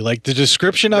would be. Like the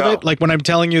description of it, like when I'm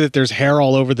telling you that there's hair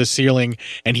all over the ceiling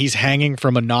and he's hanging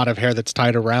from a knot of hair that's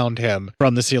tied around him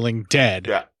from the ceiling dead.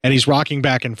 Yeah. And he's rocking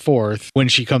back and forth when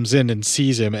she comes in and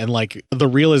sees him. And like the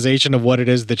realization of what it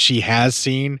is that she has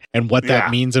seen and what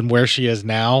that means and where she is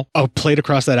now, played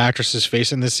across that actress's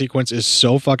face in this sequence is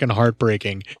so fucking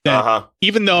heartbreaking that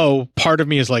even though part of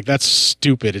me is like, that's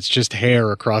stupid. It's just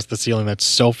hair across the ceiling. That's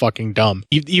so fucking dumb.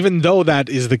 Even though that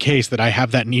is the case, that I have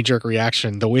that knee-jerk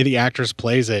reaction, the way the actress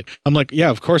plays it, I'm like,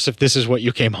 yeah, of course, if this is what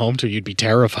you came home to, you'd be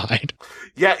terrified.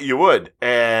 Yeah, you would.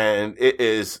 And it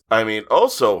is,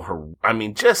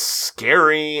 just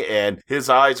scary, and his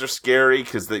eyes are scary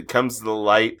because it comes to the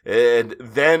light, and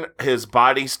then his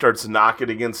body starts knocking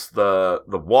against the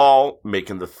wall,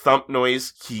 making the thump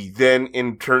noise. He then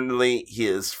internally,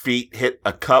 his feet hit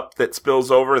a cup that spills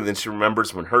over, and then she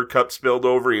remembers when her cup spilled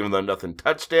over, even though nothing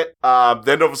touched it.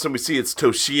 Then all of a sudden we see it's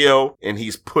Toshio, and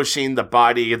he's pushing the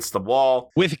body against the wall.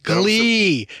 With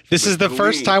glee. This is the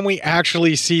first time we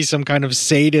actually see some kind of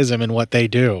sadism in what they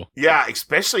do. Yeah,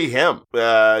 especially him.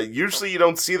 Usually you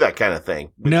don't see that kind of thing.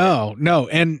 No.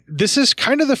 And this is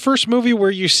kind of the first movie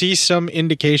where you see some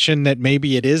indication that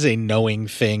maybe it is a knowing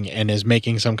thing and is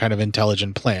making some kind of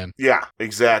intelligent plan. Yeah,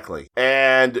 exactly.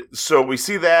 And so we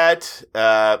see that,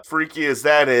 freaky as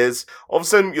that is, all of a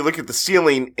sudden you look at the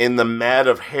ceiling and the mat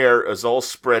of hair is all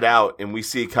spread out, and we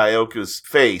see Kyoko's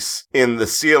face in the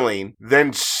ceiling.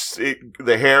 Then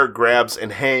the hair grabs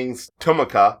and hangs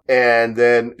Tomoka, and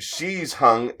then she's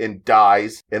hung and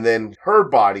dies, and then her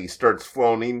body starts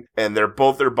floating, and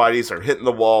both their bodies are hitting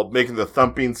the wall, making the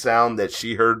thumping sound that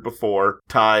she heard before.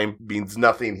 Time means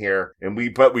nothing here,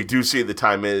 but we do see the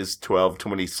time is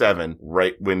 12:27,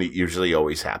 right when it usually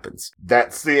always happens.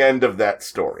 That's the end of that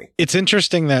story. It's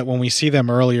interesting that when we see them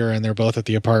earlier and they're both at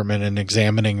the apartment and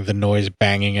examining the noise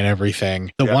banging and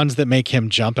everything, the ones that make him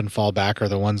jump and fall back are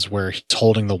the ones where he's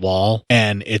holding the wall,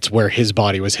 and it's where his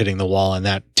body was hitting the wall, and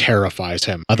that terrifies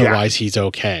him. Otherwise, he's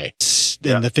okay.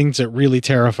 And the things that really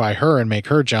terrify her and make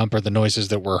her jump are the noises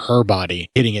that were her body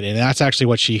hitting it. And that's actually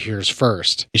what she hears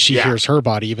first. She hears her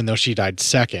body, even though she died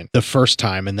second the first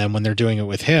time. And then when they're doing it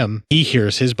with him, he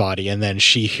hears his body, and then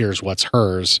she hears what's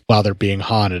hers while they're being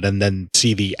haunted, and then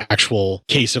see the actual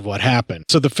case of what happened.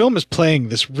 So the film is playing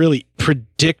this really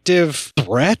predictive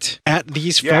threat at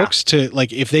these folks to,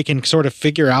 like, if they can sort of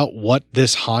figure out what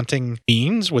this haunting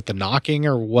means with the knocking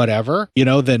or whatever,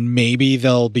 then maybe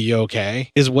they'll be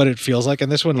okay, is what it feels like.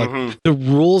 And this one, like, the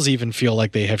rules even feel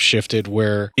like they have shifted,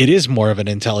 where it is more of an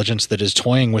intelligence that is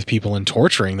toying with people and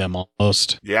torturing them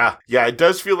almost. Yeah, it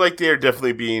does feel like they are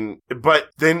definitely being, but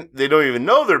then they don't even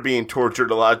know they're being tortured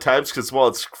a lot of times, because while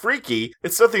it's freaky,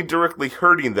 it's nothing directly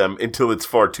hurting them until it's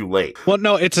far too late. Well,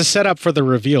 no, it's a setup for the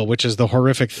reveal, which is the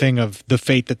horrific thing of the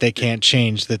fate that they can't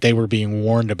change, that they were being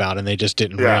warned about and they just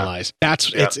didn't realize.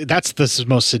 That's the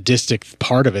most sadistic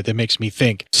part of it that makes me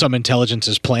think some intelligence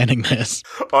is planning this.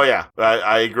 Oh yeah,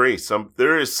 I agree.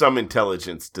 There is some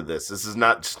intelligence to this. This is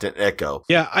not just an echo.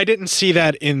 Yeah, I didn't see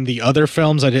that in the other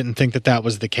films. I didn't think that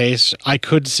was the case. I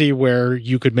could see where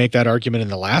you could make that argument in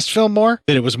the last film more,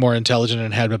 that it was more intelligent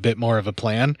and had a bit more of a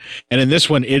plan. And in this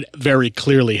one, it very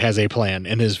clearly has a plan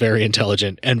and is very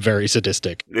intelligent and very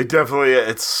sadistic.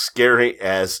 It's scary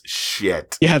as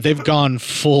shit. Yeah, they've gone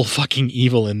full fucking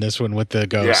evil in this one with the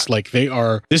ghosts. Yeah. Like,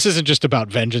 this isn't just about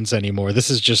vengeance anymore. This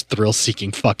is just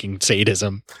thrill-seeking fucking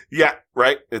sadism. Yeah, Yeah,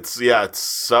 right? It's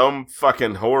some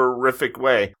fucking horrific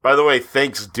way. By the way,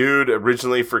 thanks, dude,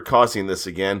 originally for causing this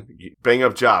again. Bang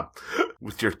up job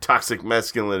with your toxic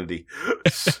masculinity.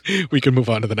 We can move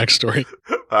on to the next story.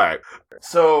 All right.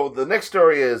 So the next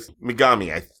story is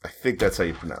Megami. I think that's how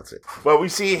you pronounce it. Well, we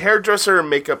see hairdresser and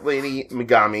makeup lady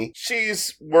Megami.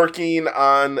 She's working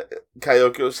on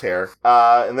Kayoko's hair.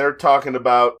 And they're talking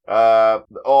about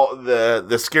all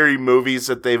the scary movies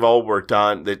that they've all worked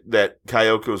on, that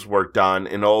Kayoko's worked on,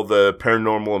 and all the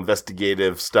paranormal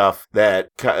investigative stuff that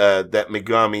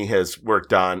Megami has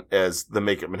worked on as the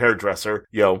makeup and hairdresser.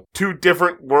 You know, two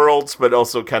different worlds, but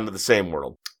also kind of the same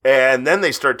world. And then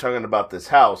they start talking about this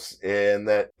house and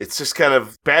that it's just kind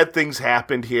of bad things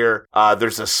happened here.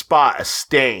 There's a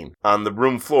stain on the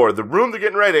room floor. The room they're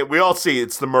getting ready, we all see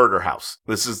it's the murder house.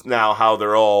 This is now how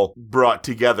they're all brought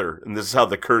together, and this is how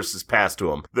the curse is passed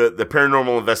to them. The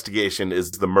paranormal investigation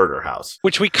is the murder house.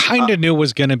 Which we kind of knew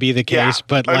was going to be the case,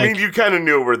 but I mean, you kind of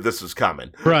knew where this was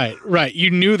coming. Right.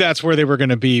 You knew that's where they were going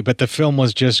to be, but the film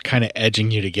was just kind of edging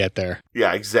you to get there.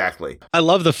 Yeah, exactly. I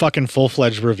love the fucking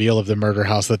full-fledged reveal of the murder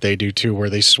house that they do too, where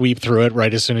they sweep through it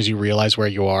right as soon as you realize where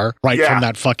you are, from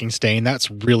that fucking stain.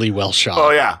 That's really well shot.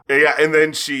 Oh, yeah. And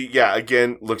then she,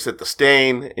 again, looks at the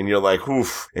stain, and you're like,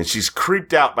 oof. And she's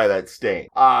creeped out by that stain.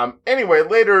 Anyway,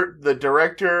 later, the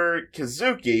director,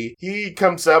 Kazuki, he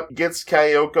comes up, gets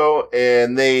Kayoko,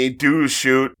 and they do a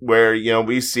shoot where,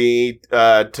 we see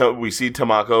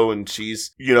Tamako, and she's,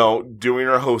 doing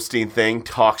her hosting thing,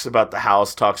 talks about the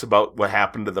house, talks about what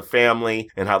happened to the family,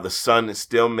 and how the son is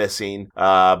still missing.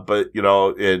 But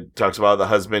it talks about the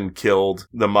husband killed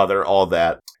the mother, all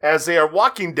that. As they are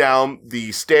walking down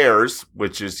the stairs,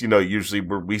 which is, usually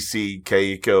where we see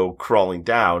Keiko crawling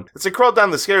down, as they crawl down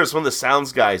the stairs, one of the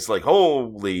sounds guys like,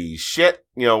 holy shit.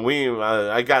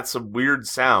 I got some weird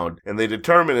sound, and they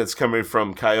determine it's coming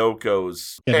from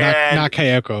Kayoko's. Yeah, not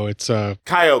Kayoko. It's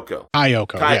Kayoko.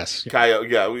 Yes.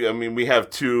 Kayoko. We have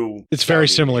two. It's very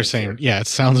similar. Same. Yeah, it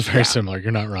sounds very similar.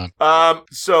 You're not wrong.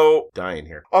 So dying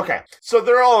here. Okay, so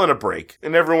they're all on a break,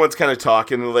 and everyone's kind of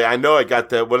talking. And I know I got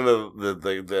that. One of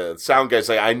the sound guys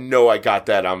I know I got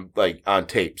that on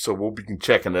tape, so we'll be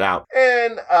checking it out.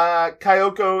 And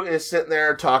Kayoko is sitting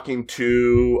there talking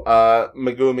to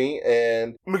Megumi,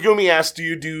 and Megumi asks,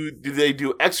 do they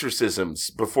do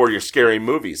exorcisms before your scary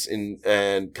movies? And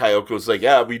Kayoko's like,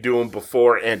 yeah, we do them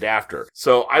before and after.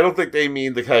 So I don't think they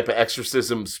mean the type of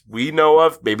exorcisms we know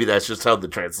of. Maybe that's just how the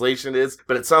translation is,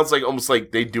 but it sounds like almost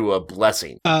like they do a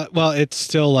blessing. Well, it's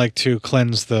still like to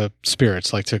cleanse the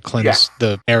spirits, like to cleanse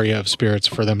the area of spirits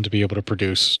for them to be able to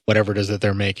produce whatever it is that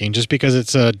they're making. Just because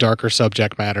it's a darker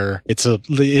subject matter,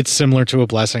 it's similar to a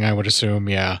blessing, I would assume.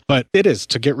 Yeah, but it is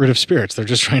to get rid of spirits. They're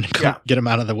just trying to get them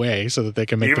out of the way so that they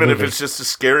can make even the if it's just a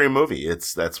scary movie.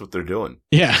 That's what they're doing.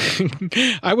 Yeah.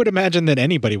 I would imagine that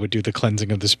anybody would do the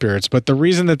cleansing of the spirits, but the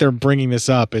reason that they're bringing this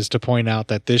up is to point out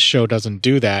that this show doesn't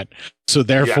do that. So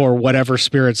therefore, whatever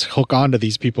spirits hook onto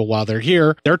these people while they're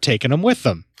here, they're taking them with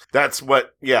them. That's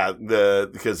what,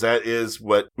 because that is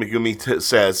what Megumi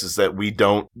says, is that we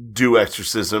don't do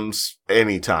exorcisms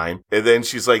anytime. And then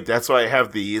she's like, that's why I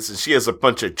have these. And she has a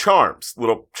bunch of charms,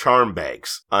 little charm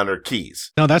bags on her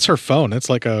keys. No, that's her phone. It's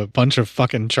like a bunch of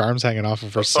fucking charms hanging off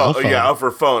of her cell phone. Yeah, off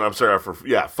her phone. I'm sorry,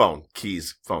 phone.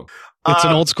 Keys, phone. It's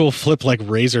an old school flip, like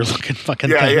razor looking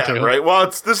fucking thing. Yeah, too. Right. Well,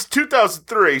 this is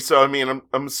 2003, so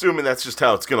I'm assuming that's just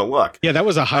how it's gonna look. Yeah, that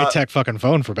was a high tech fucking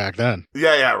phone for back then.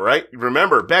 Yeah, right.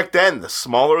 Remember, back then, the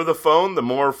smaller the phone, the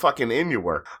more fucking in you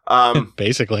were.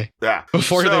 Basically. Yeah.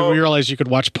 Before they realized you could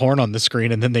watch porn on the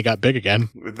screen, and then they got big again.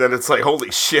 Then it's like, holy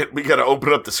shit, we gotta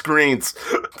open up the screens.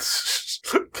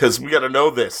 Because we gotta know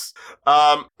this.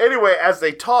 Anyway, as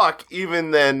they talk,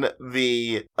 even then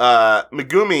the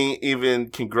Megumi even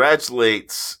congratulates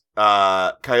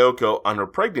Kayoko on her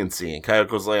pregnancy, and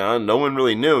Kayoko's like, no one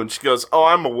really knew, and she goes,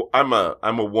 I'm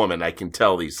a woman, I can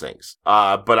tell these things,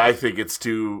 but I think it's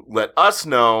to let us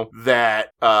know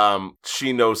that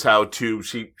she knows how to,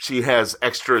 she has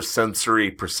extra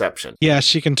sensory perception. Yeah,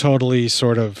 she can totally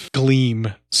sort of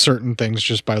gleam certain things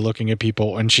just by looking at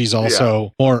people, and she's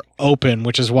also more open,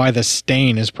 which is why the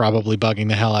stain is probably bugging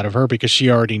the hell out of her, because she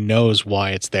already knows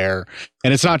why it's there.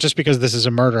 And it's not just because this is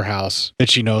a murder house that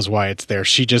she knows why it's there.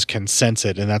 She just can sense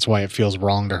it, and that's why it feels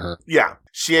wrong to her. Yeah.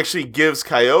 she actually gives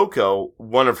Kyoko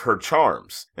one of her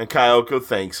charms, and Kyoko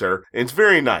thanks her. And it's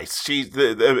very nice.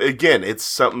 Again, it's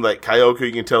something that Kyoko,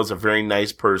 you can tell, is a very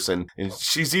nice person, and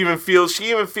she even feels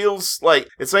like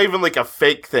it's not even like a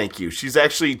fake thank you. She's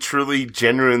actually truly,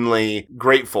 genuinely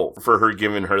grateful for her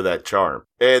giving her that charm.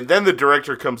 And then the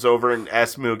director comes over and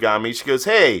asks Mogami, she goes,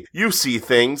 hey, you see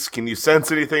things. Can you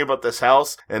sense anything about this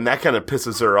house? And that kind of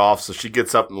pisses her off, so she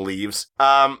gets up and leaves.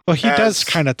 Well, he does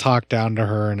kind of talk down to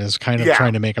her and is kind of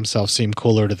trying to make himself seem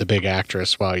cooler to the big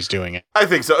actress while he's doing it. I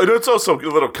think so. And it's also a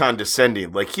little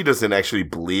condescending. Like, he doesn't actually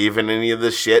believe in any of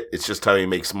this shit. It's just how he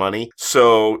makes money.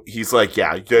 So he's like,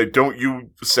 yeah, don't you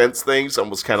sense things?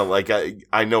 Almost kind of like,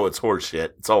 I know it's horse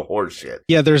shit. It's all horse shit.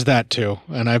 Yeah, there's that too.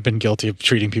 And I've been guilty of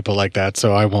treating people like that,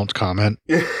 so I won't comment.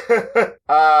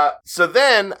 So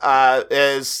then,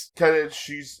 as kind of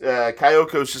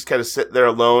Kyoko's just kind of sitting there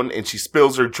alone, and she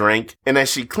spills her drink, and as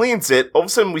she cleans it, all of a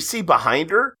sudden we see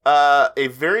behind her, a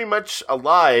very much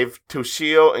alive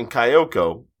Toshio and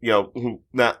Kyoko, who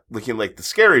not looking like the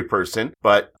scary person,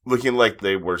 but looking like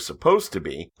they were supposed to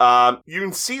be. You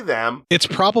can see them. It's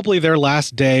probably their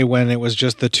last day when it was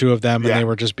just the two of them and they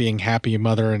were just being happy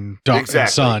mother and daughter and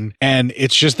son. And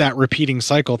it's just that repeating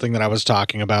cycle thing that I was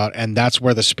talking about. And that's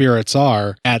where the spirits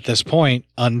are at this point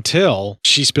until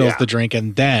she spills the drink.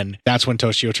 And then that's when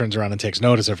Toshio turns around and takes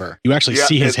notice of her. You actually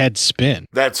see his head spin.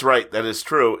 That's right. That is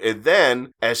true. And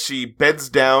then as she bends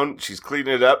down, she's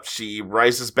cleaning it up. She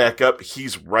rises back up.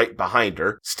 He's right behind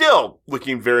her, still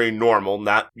looking very normal,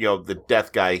 not, the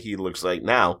death guy he looks like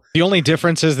now. The only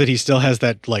difference is that he still has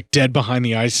that, like, dead behind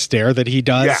the eyes stare that he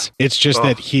does. Yeah. It's just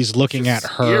that he's looking at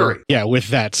her, with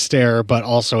that stare, but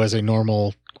also as a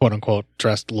normal, quote-unquote,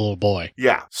 dressed little boy.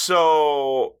 Yeah.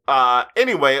 So,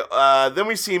 anyway, then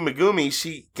we see Megumi.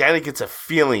 She kind of gets a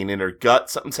feeling in her gut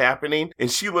something's happening,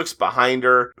 and she looks behind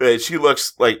her. She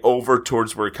looks, like, over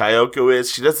towards where Kyoko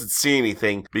is. She doesn't see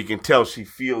anything, but you can tell she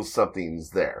feels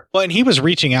something's there. Well, and he was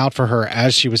reaching out for her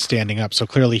as she was standing up, so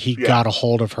clearly he got a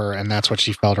hold of her, and that's what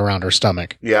she felt around her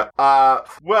stomach. Yeah.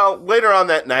 Well, later on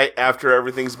that night, after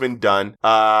everything's been done,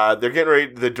 they're getting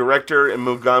ready. The director and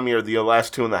Mogami are the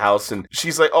last two in the house, and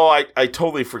she's like, oh, I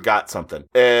totally forgot something.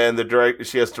 And the director,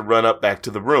 she has to run up back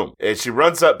to the room. And she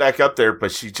runs back up there,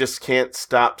 but she just can't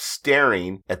stop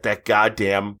staring at that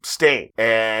goddamn stain.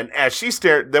 And as she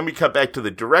stared, then we cut back to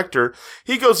the director.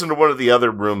 He goes into one of the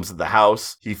other rooms of the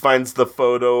house. He finds the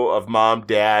photo of mom,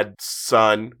 dad,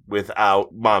 son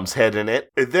without mom's head in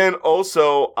it. And then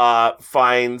also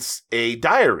finds a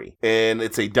diary. And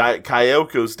it's a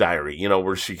Kyoko's diary,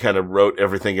 where she kind of wrote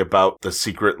everything about the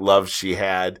secret love she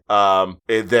had. And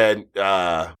then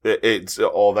it's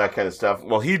all that kind of stuff.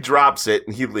 Well, he drops it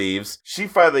and he leaves. She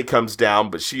finally comes down,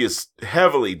 but she is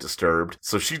heavily disturbed.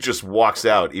 So she just walks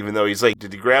out, even though he's like,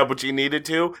 did you grab what you needed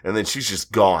to? And then she's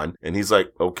just gone. And he's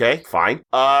like, okay, fine.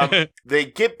 They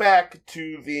get back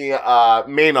to the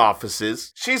main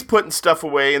offices. She's putting stuff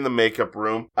away in the makeup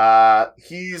room.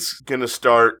 He's gonna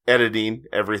start editing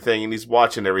everything, and he's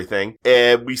watching everything.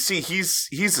 And we see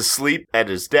he's asleep at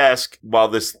his desk while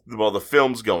the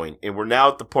film's going. And we're now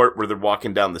at the part where they're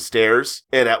walking down the stairs.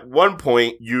 And at one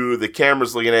point, the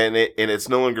camera's looking at it, and it's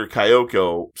no longer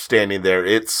Kyoko standing there.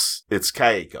 It's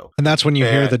Kayako. And that's when you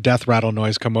hear the death rattle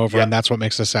noise come over, and that's what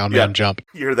makes the sound man jump.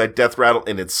 You hear that death rattle,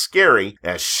 and it's scary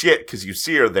as shit because you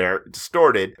see her there,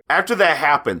 distorted. After that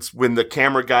happens, when the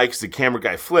camera guy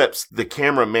flips, the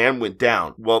cameraman went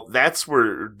down. Well, that's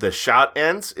where the shot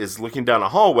ends, is looking down a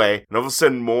hallway, and all of a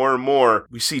sudden, more and more,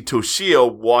 we see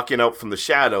Toshio walking out from the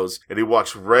shadows, and he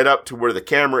walks right up to where the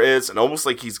camera is, and almost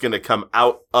like he's going to come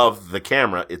out of the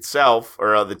camera itself,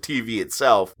 or the TV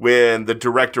itself, when the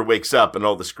director wakes up and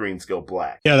all the screens go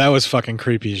black. Yeah, that was fucking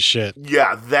creepy as shit.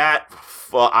 Yeah,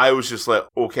 I was just like,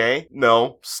 okay,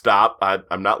 no, stop.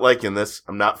 I'm not liking this.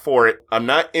 I'm not for it. I'm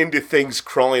not into things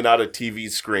crawling out of TV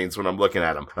screens when I'm looking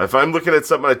at them. If I'm looking at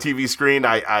something on a TV screen,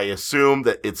 I assume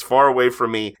that it's far away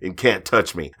from me and can't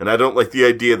touch me. And I don't like the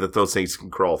idea that those things can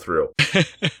crawl through.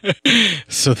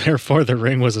 So therefore, The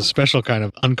Ring was a special kind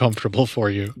of uncomfortable for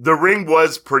you. The Ring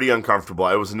was pretty uncomfortable.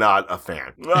 I was not a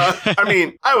fan. I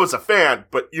mean, I was a fan,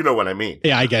 but you know what I mean.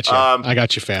 Yeah, I get you. I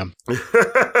got you, fam.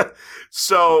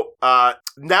 So,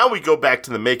 now we go back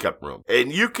to the makeup room,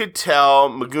 and you could tell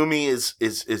Megumi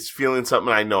is feeling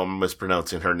something. I know I'm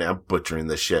mispronouncing her name, I'm butchering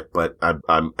this shit, but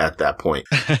I'm at that point.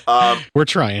 We're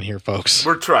trying here, folks.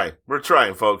 We're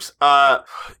trying, folks.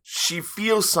 She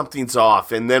feels something's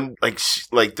off, and then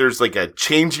like there's like a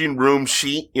changing room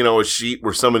sheet, a sheet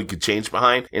where somebody could change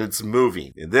behind, and it's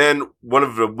moving. And then one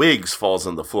of the wigs falls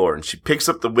on the floor, and she picks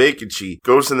up the wig, and she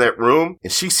goes in that room,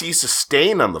 and she sees a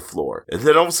stain on the floor. And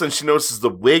then all of a sudden she notices the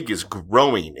wig is growing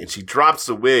rowing, and she drops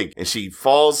the wig, and she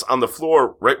falls on the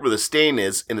floor right where the stain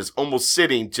is, and is almost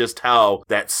sitting just how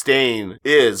that stain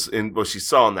is in what she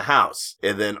saw in the house.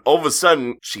 And then all of a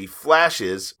sudden, she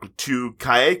flashes to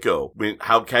Kayako,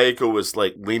 how Kayako was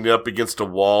like leaning up against a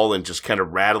wall and just kind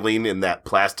of rattling in that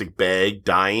plastic bag,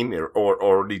 dying or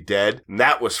already dead. And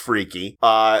that was freaky.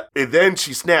 And then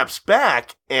she snaps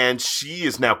back, and she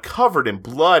is now covered in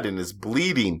blood and is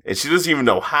bleeding, and she doesn't even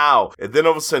know how. And then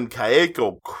all of a sudden,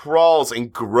 Kayako crawls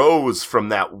and grows from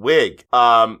that wig.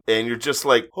 And you're just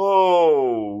like,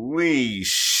 holy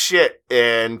shit.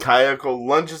 And Kayako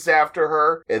lunges after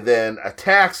her and then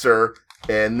attacks her.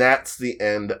 And that's the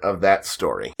end of that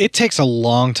story. It takes a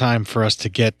long time for us to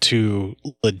get to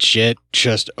legit,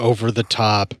 just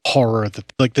over-the-top horror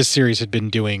that like this series had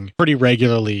been doing pretty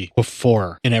regularly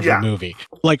before in every movie.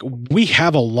 Like, we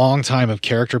have a long time of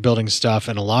character building stuff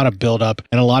and a lot of build-up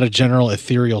and a lot of general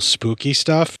ethereal spooky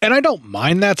stuff. And I don't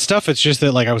mind that stuff. It's just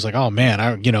that, like, I was like, oh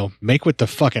man, make with the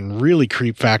fucking really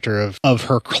creep factor of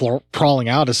her crawling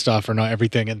out of stuff or not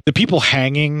everything. And the people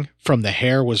hanging from the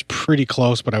hair was pretty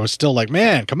close, but I was still like,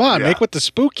 man, come on, make with the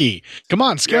spooky. Come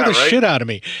on, scare the shit out of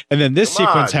me. And then this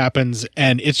sequence happens,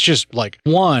 and it's just like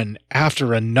one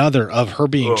after another of her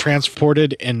being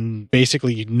transported and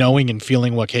basically knowing and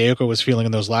feeling what Kayako was feeling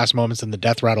in those last moments in the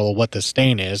death rattle of what the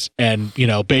stain is. And,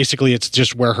 basically it's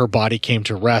just where her body came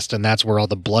to rest, and that's where all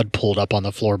the blood pulled up on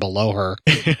the floor below her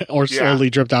or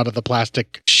slowly dripped out of the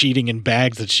plastic sheeting and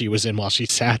bags that she was in while she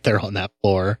sat there on that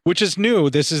floor, which is new.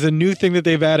 This is a new thing that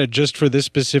they've added just for this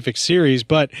specific series,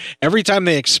 but every time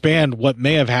they expand what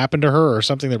may have happened to her or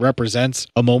something that represents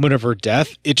a moment of her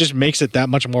death, it just makes it that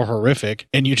much more horrific.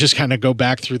 And you just kind of go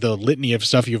back through the litany of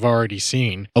stuff you've already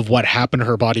seen of what happened to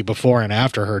her body before and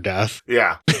after her death.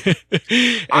 Yeah.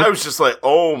 I was just like,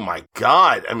 oh my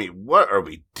God. I mean, what are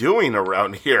we doing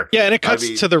around here? Yeah, and it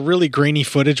cuts to the really grainy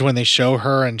footage when they show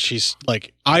her and she's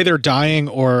like either dying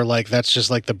or like that's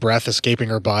just like the breath escaping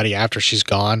her body after she's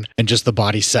gone and just the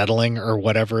body settling or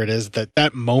whatever it is.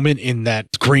 That moment in that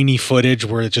grainy footage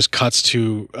where it just cuts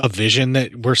to a vision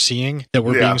that we're seeing, that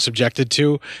we're being subjected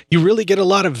to, you really get a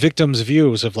lot of victims'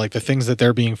 views of like the things that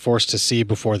they're being forced to see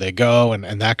before they go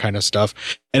and that kind of stuff.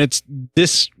 And it's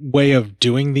this way of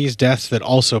doing these deaths that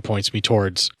also points me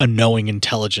towards a knowing,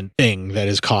 intelligent thing that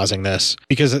is causing this,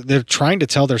 because they're trying to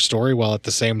tell their story while at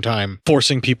the same time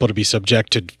forcing people to be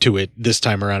subjected to it this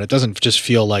time around. It doesn't just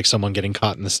feel like someone getting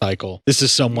caught in the cycle. This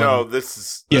is someone... No, this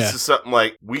is something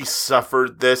like, we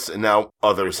suffered this and now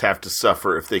others have to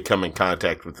suffer if they come in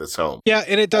contact with this home. Yeah,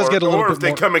 and it does get a little bit Or if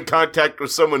they come in contact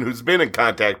with someone who's been in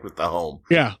contact with the home.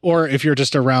 Yeah, or if you're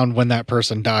just around when that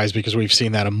person dies, because we've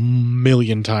seen that a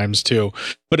million times too.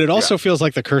 But it also feels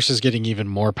like the curse is getting even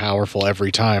more powerful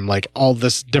every time. Like all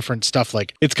this different stuff,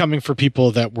 like it's coming for people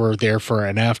that were there for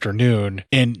an afternoon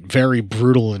in very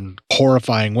brutal and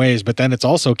horrifying ways. But then it's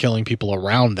also killing people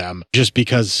around them just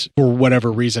because for whatever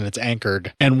reason it's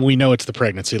anchored. And we know it's the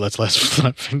pregnancy. Let's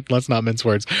not mince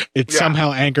words. It's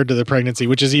somehow anchored to the pregnancy,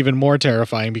 which is even more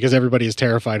terrifying because everybody is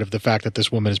terrified of the fact that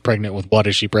this woman is pregnant with what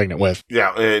is she pregnant with?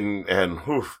 Yeah, and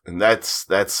that's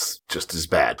just as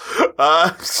bad.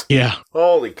 Yeah.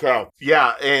 Holy cow.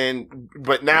 Yeah,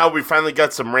 but now we finally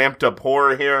got some ramped up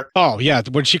horror here. Oh, yeah.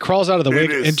 When she crawls out of the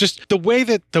wig and just the way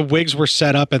that the wigs were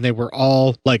set up and they were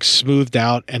all like smoothed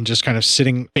out and just kind of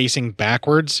sitting facing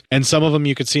backwards. And some of them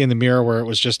you could see in the mirror where it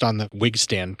was just on the wig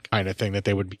stand kind of thing that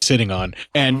they would be sitting on.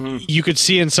 And you could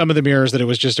see in some of the mirrors that it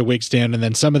was just a wig stand. And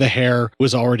then some of the hair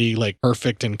was already like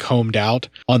perfect and combed out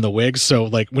on the wigs. So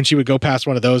like when she would go past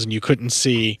one of those and you couldn't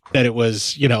see that it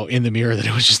was, in the mirror that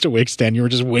it was just a wig stand, you were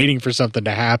just waiting for something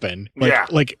to happen.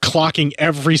 Like clocking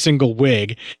every single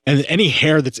wig and any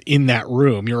hair that's in that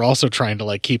room, you're also trying to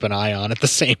like keep an eye on at the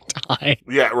same time.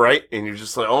 Yeah, right. And you're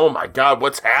just like, oh my God,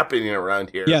 what's happening around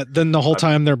here? Yeah, then the whole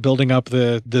time they're building up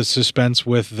the suspense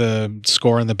with the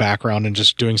score in the background and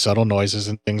just doing subtle noises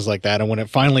and things like that. And when it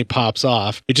finally pops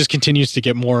off, it just continues to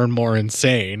get more and more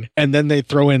insane. And then they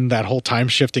throw in that whole time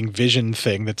shifting vision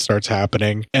thing that starts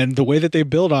happening. And the way that they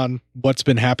build on what's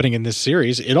been happening in this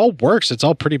series, it all works. It's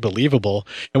all pretty believable.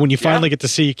 And when you finally get to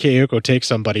see Kayako take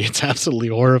somebody, it's absolutely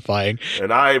horrifying.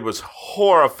 And I was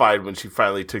horrified when she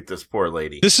finally took this poor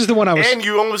lady. This is the one I was... And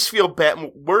you almost feel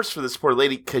worse for this poor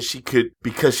lady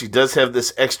because she does have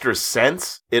this extra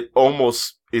sense. It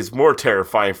almost is more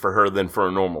terrifying for her than for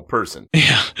a normal person.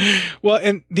 Yeah. Well,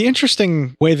 and the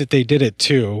interesting way that they did it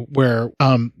too, where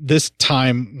this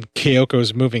time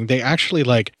Kyoko's moving, they actually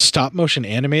like stop motion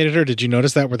animated her. Did you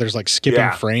notice that, where there's like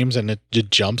skipping frames and it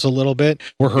jumps a little bit,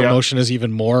 where her motion is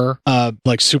even more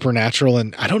like supernatural?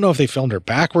 And I don't know if they filmed her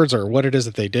backwards or what it is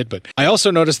that they did, but I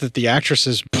also noticed that the actress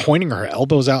is pointing her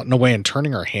elbows out in a way and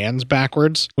turning her hands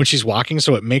backwards when she's walking,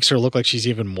 so it makes her look like she's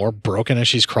even more broken as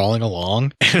she's crawling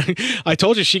along. I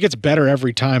told you she gets better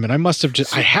every time, and I must have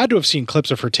I had to have seen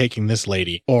clips of her taking this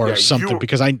lady or something,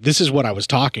 because this is what I was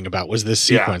talking about, was this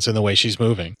sequence and the way she's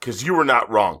moving. Because you were not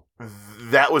wrong.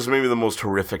 That was maybe the most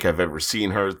horrific I've ever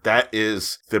seen her. That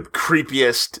is the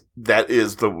creepiest. That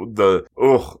is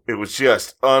it was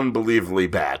just unbelievably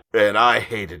bad. And I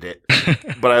hated it.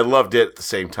 But I loved it at the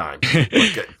same time.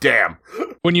 Like, damn.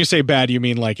 When you say bad, you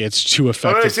mean like it's too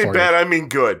effective? When I say bad, I mean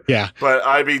good. Yeah. But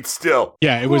I mean still.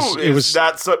 Yeah, it was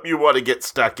not something you want to get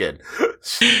stuck in.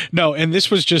 No, and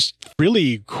this was just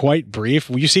really quite brief.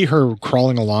 You see her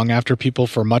crawling along after people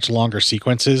for much longer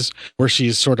sequences where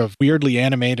she's sort of weirdly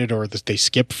animated, or they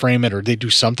skip frame it, or they do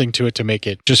something to it to make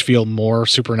it just feel more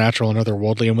supernatural and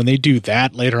otherworldly. And when they do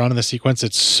that later on in the sequence,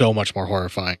 it's so much more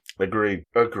horrifying. Agreed.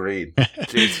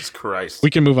 Jesus Christ. We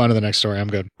can move on to the next story. I'm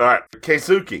good. All right.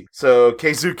 Keisuke. So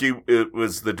Keisuke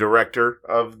was the director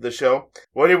of the show.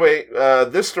 Well, anyway,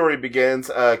 this story begins.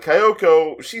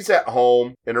 Kayoko, she's at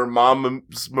home and her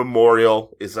mom's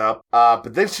memorial is up.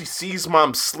 But then she sees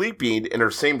mom sleeping in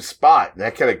her same spot, and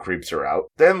that kind of creeps her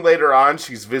out. Then later on,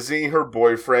 she's visiting her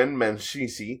boyfriend,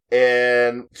 Menshisi,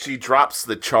 and she drops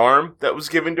the charm that was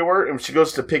given to her, and when she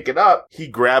goes to pick it up, he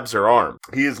grabs her arm.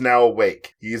 He is now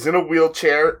awake. He is in a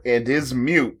wheelchair and is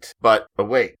mute, but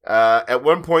awake. At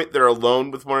one point, they're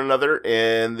alone with one another,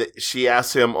 and she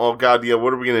asks him, oh God,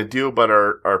 what are we going to do about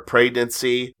our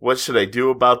pregnancy? What should I do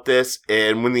about this?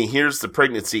 And when he hears the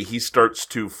pregnancy, he starts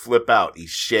to flip out. He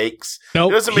shakes.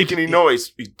 Nope, he doesn't make any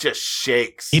noise. He just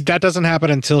shakes. That doesn't happen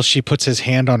until she puts his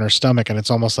hand on her stomach, and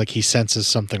it's almost like he senses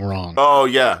something wrong. Oh,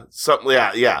 yeah.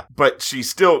 Yeah. But she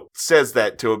still says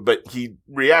that to him, but he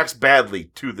reacts badly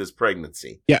to this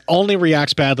pregnancy. Yeah, only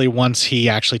reacts badly once he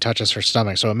actually touches her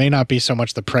stomach. So it may not be so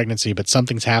much the pregnancy, but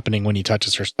something's happening when he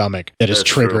touches her stomach that is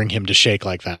triggering him to shake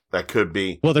like that. That could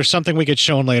be. Well, there's something we get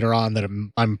shown later on that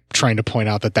I'm trying to point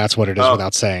out that's what it is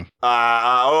without saying.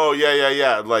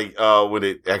 Yeah. Like, when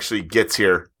it actually gets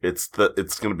here, it's going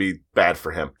to be bad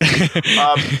for him.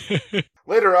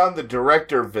 Later on, the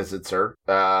director visits her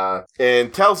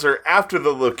and tells her after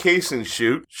the location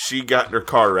shoot, she got in her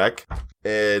car wreck.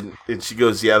 And she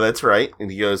goes, yeah, that's right. And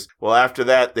he goes, well, after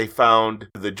that, they found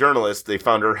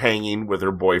her hanging with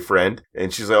her boyfriend.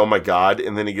 And she's like, oh my God.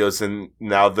 And then he goes, and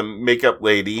now the makeup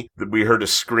lady, we heard a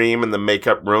scream in the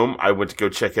makeup room. I went to go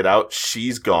check it out.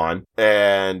 She's gone.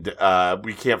 And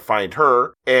we can't find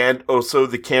her. And also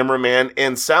the cameraman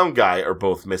and sound guy are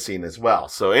both missing as well.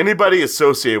 So anybody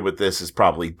associated with this is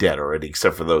probably dead already,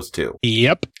 except for those two.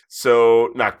 Yep. So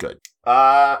not good.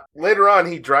 Later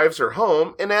on, he drives her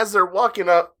home, and as they're walking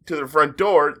up to the front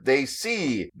door, they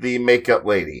see the makeup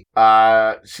lady.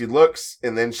 She looks,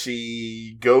 and then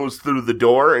she goes through the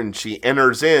door, and she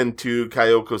enters into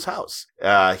Kayoko's house.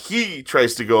 He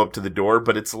tries to go up to the door,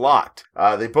 but it's locked.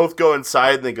 They both go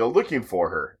inside, and they go looking for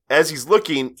her. As he's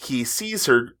looking, he sees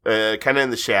her kind of in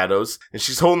the shadows, and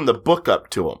she's holding the book up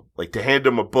to him, like to hand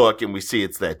him a book, and we see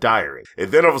it's that diary.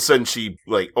 And then all of a sudden, she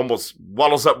like almost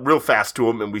waddles up real fast to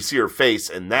him, and we see her face,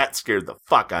 and that scared the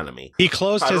fuck out of me. He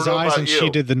closed his eyes, and she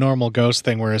did the normal ghost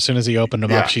thing where as soon as he opened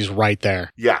them up, she's right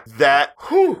there. Yeah, that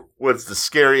was the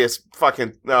scariest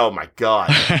fucking, oh my God.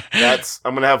 I'm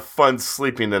going to have fun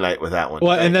sleeping tonight with that one.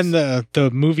 Well, thanks. And then the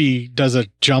movie does a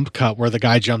jump cut where the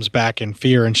guy jumps back in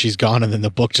fear and she's gone, and then the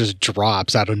book just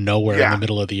drops out of nowhere in the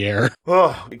middle of the air.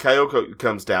 Oh, Kayoko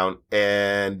comes down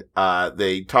and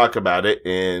they talk about it,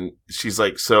 and she's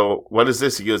like, so what is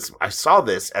this? He goes, I saw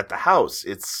this at the house.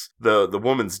 It's the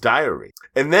woman's diary.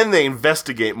 And then they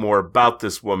investigate more about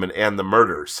this woman and the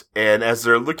murders. And as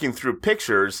they're looking through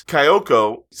pictures,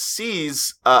 Kayoko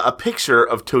sees a picture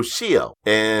of Toshio,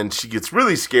 and she gets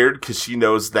really scared because she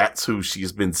knows that's who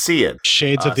she's been seeing.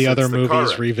 Shades of the other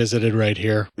movies revisited right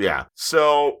here. Yeah.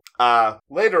 So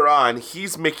later on,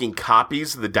 he's making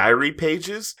copies of the diary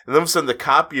pages, and then all of a sudden the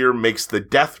copier makes the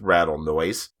death rattle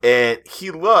noise, and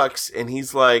he looks and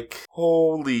he's like,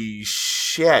 holy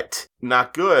shit.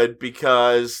 not good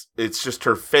because it's just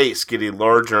her face getting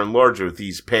larger and larger with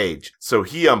each page. So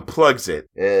he unplugs it,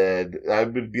 and I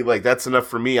would be like, that's enough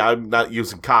for me. I'm not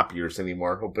using copiers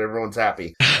anymore. Hope everyone's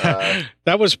happy.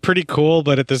 That was pretty cool,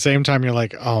 but at the same time, you're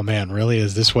like, oh man, really?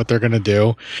 Is this what they're going to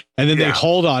do? And then they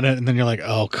hold on it, and then you're like,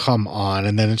 oh, come on.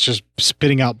 And then it's just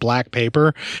spitting out black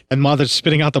paper. And while they're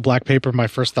spitting out the black paper, my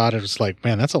first thought is like,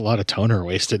 man, that's a lot of toner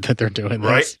wasted that they're doing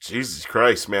right? this. Jesus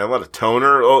Christ, man. A lot of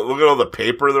toner. Oh, look at all the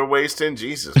paper they're wasting.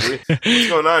 Jesus. What's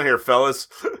going on here, fellas?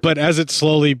 But as it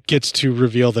slowly gets to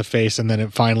reveal the face and then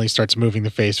it finally starts moving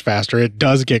the face faster, it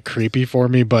does get creepy for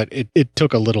me, but it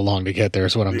took a little long to get there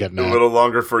is what I'm getting at. A little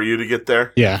longer for you to get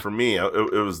there? Yeah. For me,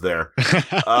 it was there.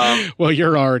 Well,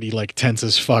 you're already like tense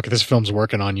as fuck. This film's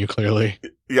working on you, clearly.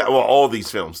 Yeah, well, all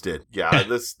these films did. Yeah,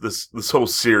 this whole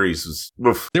series was...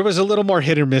 Oof. There was a little more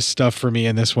hit or miss stuff for me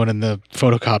in this one, and the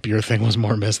photocopier thing was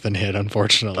more miss than hit,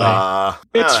 unfortunately.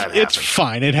 It's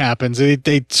fine. It happens.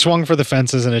 They swung for the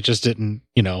fences, and it just didn't,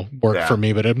 work for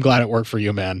me, but I'm glad it worked for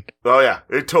you, man. Oh, yeah.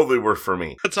 It totally worked for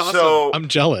me. That's awesome. So, I'm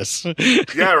jealous.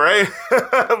 Yeah, right?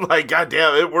 I'm like,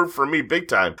 goddamn, it worked for me big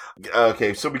time.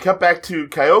 Okay, so we cut back to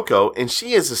Kyoko, and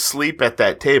she is asleep at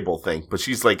that table thing, but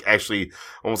she's like actually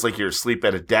almost like you're asleep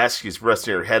at a desk. She's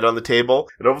resting her head on the table,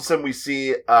 and all of a sudden we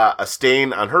see a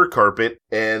stain on her carpet,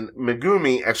 and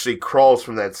Megumi actually crawls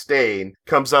from that stain,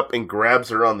 comes up and grabs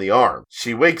her on the arm.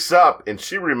 She wakes up, and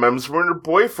she remembers when her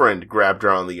boyfriend grabbed her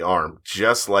on the arm,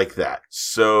 just like that.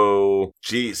 So,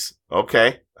 geez,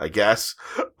 okay. I guess.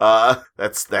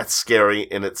 That's scary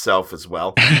in itself as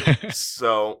well.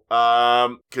 So,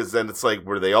 cause then it's like,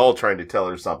 were they all trying to tell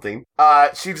her something?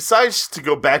 She decides to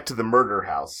go back to the murder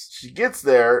house. She gets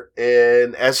there,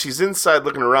 and as she's inside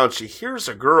looking around, she hears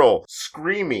a girl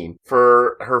screaming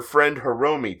for her friend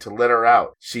Hiromi to let her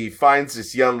out. She finds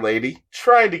this young lady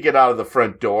trying to get out of the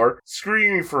front door,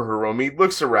 screaming for Hiromi,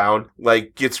 looks around,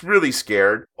 like, gets really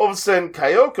scared. All of a sudden,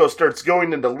 Kyoko starts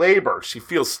going into labor. She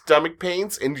feels stomach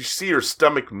pains, and you see her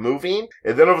stomach moving,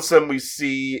 and then all of a sudden we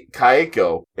see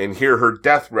Kyoko and hear her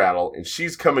death rattle, and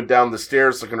she's coming down the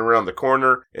stairs looking around the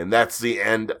corner, and that's the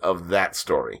end of that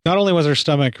story. Not only was her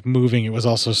stomach moving, it was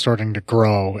also starting to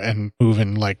grow and move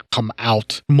and like come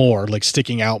out more, like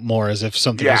sticking out more as if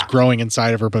something was growing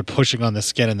inside of her, but pushing on the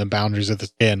skin and the boundaries of the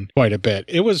skin quite a bit.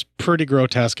 It was pretty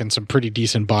grotesque and some pretty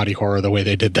decent body horror the way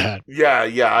they did that. Yeah,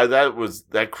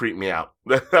 that creeped me out.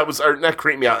 That was not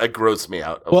creep me out. It grossed me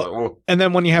out. Well, and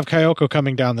then when you have Kyoko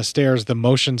coming down the stairs, the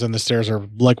motions in the stairs are,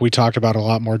 like we talked about, a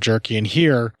lot more jerky. And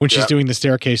here, when she's doing the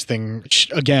staircase thing,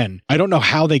 again, I don't know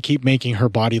how they keep making her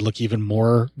body look even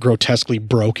more grotesquely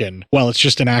broken. Well, it's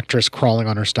just an actress crawling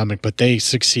on her stomach, but they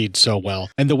succeed so well.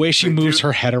 And the way she moves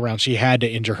her head around, she had to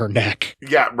injure her neck.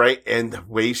 Yeah, right. And the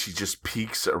way she just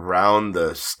peeks around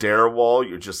the stair wall,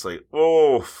 you're just like,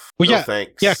 oh, well, no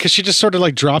thanks. Yeah, because she just sort of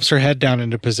like drops her head down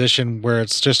into position where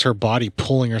it's just her body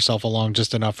pulling herself along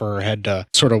just enough for her head to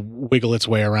sort of wiggle its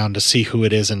way around to see who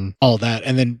it is and all that.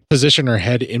 And then position her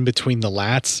head in between the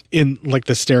lats in like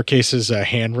the staircase's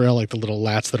handrail, like the little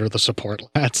lats that are the support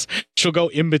lats. She'll go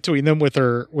in between them with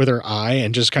her eye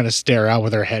and just kind of stare out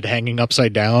with her head hanging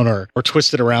upside down or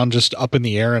twisted around just up in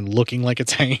the air and looking like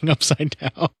it's hanging upside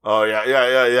down. Oh,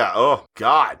 yeah. Oh,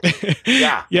 God.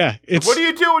 Yeah. Yeah. What do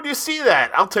you do when you see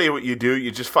that? I'll tell you what you do.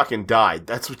 You just fucking died.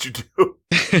 That's what you do.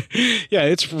 Yeah,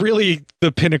 it's really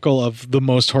the pinnacle of the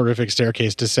most horrific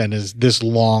staircase descent is this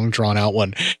long drawn out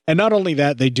one. And not only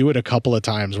that, they do it a couple of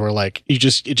times where like it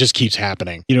just keeps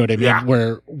happening. You know what I mean? Yeah.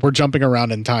 Where we're jumping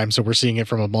around in time, so we're seeing it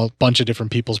from a bunch of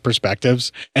different people's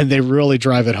perspectives, and they really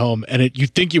drive it home. And you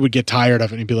think you would get tired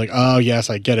of it and you'd be like, oh yes,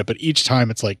 I get it. But each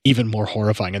time it's like even more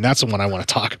horrifying. And that's the one I want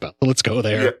to talk about. So let's go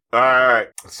there. Yeah. All right.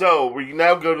 So we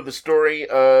now go to the story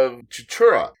of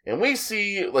Chuchura, and we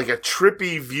see like a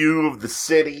trippy view of the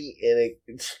city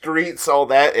and streets, all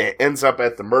that, and it ends up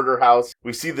at the murder house.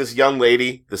 We see this young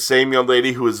lady, the same young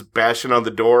lady who was bashing on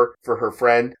the door for her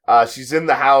friend. She's in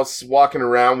the house walking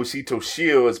around. We see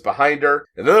Toshio is behind her,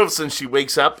 and then all of a sudden she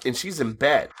wakes up and she's in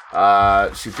bed.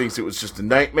 She thinks it was just a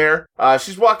nightmare.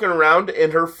 She's walking around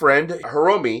and her friend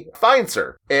Hiromi finds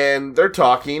her, and they're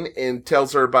talking and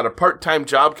tells her about a part-time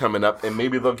job coming up and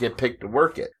maybe they'll get picked to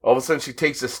work it. All of a sudden she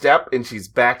takes a step and she's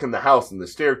back in the house in the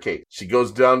staircase. She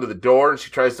goes down to the door and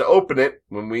she tries to open it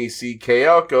when we see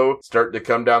Kyoko starting to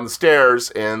come down the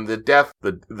stairs and the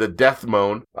death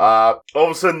moan. All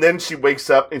of a sudden then she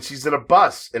wakes up and she's in a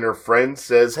bus and her friend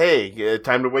says, hey,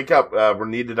 time to wake up. We're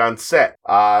needed on set.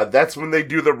 That's when they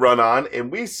do the run on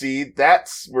and we see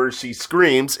that's where she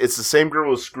screams. It's the same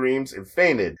girl who screams and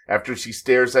fainted after she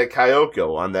stares at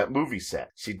Kyoko on that movie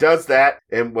set. She does that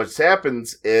and what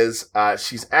happens is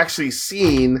she's actually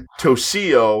seen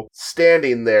Toshio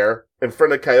standing there in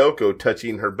front of Kayoko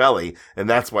touching her belly, and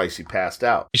that's why she passed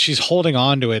out. She's holding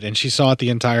on to it, and she saw it the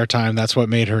entire time. That's what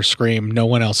made her scream. No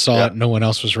one else saw it. No one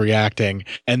else was reacting.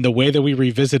 And the way that we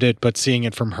revisit it, but seeing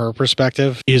it from her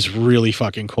perspective, is really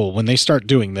fucking cool. When they start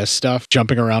doing this stuff,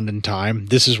 jumping around in time,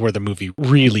 this is where the movie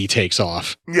really takes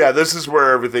off. Yeah, this is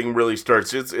where everything really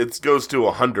starts. It goes to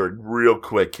 100 real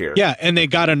quick here. Yeah, and they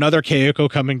got another Kayoko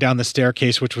coming down the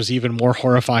staircase, which was even more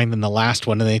horrifying than the last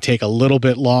one, and they take a little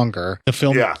bit longer. The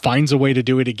film finds a way to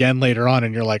do it again later on,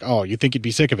 and you're like, oh, you think you'd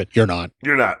be sick of it? You're not.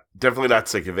 You're not. Definitely not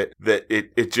sick of it. That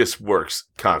it just works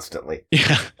constantly.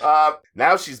 Yeah.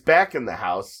 Now she's back in the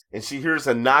house, and she hears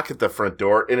a knock at the front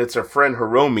door, and it's her friend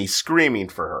Hiromi screaming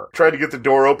for her. Trying to get the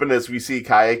door open as we see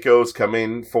Kayeko's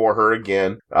coming for her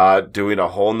again, doing a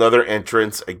whole nother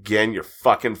entrance. Again, you're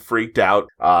fucking freaked out.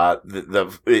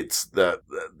 The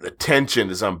tension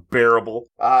is unbearable.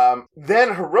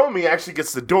 Then Hiromi actually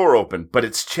gets the door open, but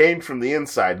it's chained from the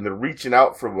inside, and they're reaching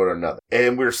out for one another.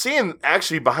 And we're seeing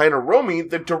actually behind Hiromi,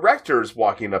 the director is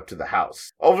walking up to the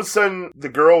house. All of a sudden, the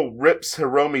girl rips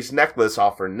Hiromi's necklace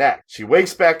off her neck. She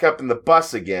wakes back up in the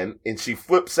bus again, and she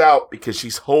flips out because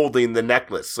she's holding the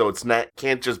necklace, so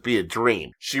can't just be a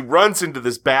dream. She runs into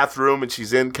this bathroom, and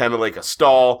she's in kind of like a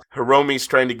stall. Hiromi's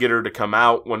trying to get her to come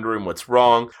out, wondering what's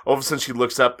wrong. All of a sudden, she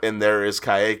looks up, and there is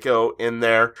Kayeko in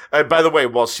there. By the way,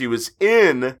 while she was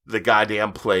in the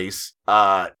goddamn place,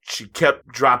 she kept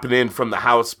dropping in from the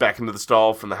house back into the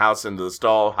stall, from the house into the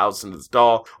stall, house into the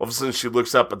stall. All of a sudden, she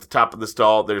looks up at the top of the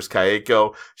stall. There's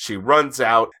Kayeko. She runs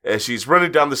out. As she's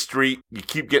running down the street, you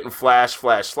keep getting flash,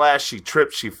 flash, flash. She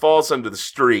trips. She falls under the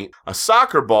street. A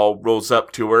soccer ball rolls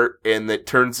up to her, and it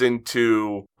turns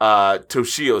into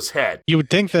Toshio's head. You would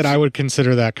think that I would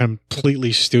consider that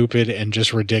completely stupid and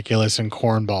just ridiculous and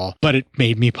cornball, but it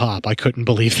made me pop. I couldn't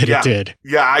believe that it did.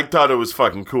 Yeah, I thought it was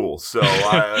fucking cool. So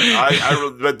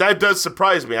but that does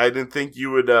surprise me. I didn't think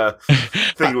you would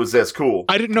think it was as cool.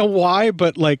 I didn't know why,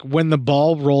 but like when the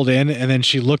ball rolled in and then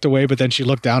she looked away, but then she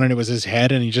looked down and it was his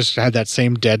head and he just had that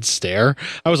same dead stare.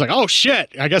 I was like, oh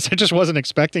shit. I guess I just wasn't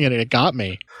expecting it and it got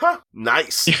me. Huh.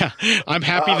 Nice. Yeah. I'm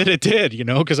happy that it did,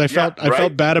 because I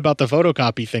felt bad about the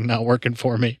photocopy thing not working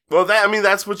for me. Well,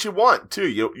 that's what you want too.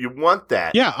 You want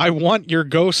that. Yeah. I want your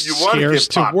ghost scares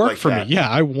to work like for me. Yeah.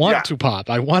 I want to pop.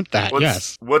 I want that.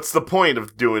 Yes. What's the point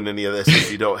of doing any of this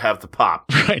if you don't have the pop?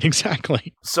 Right.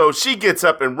 Exactly. So she gets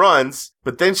up and runs,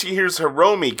 but then she hears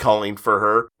Hiromi calling for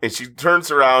her, and she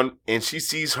turns around and she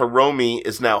sees Hiromi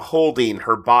is now holding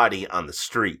her body on the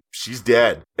street. She's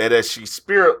dead. And as she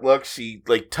spirit looks, she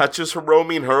touches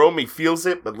Hiromi, and Hiromi feels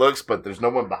it, but there's no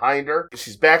one behind her.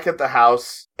 She's back at the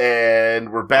house,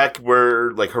 and we're back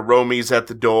where Hiromi's at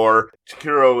the door.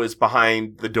 Chikuro is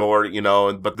behind the door,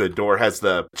 but the door has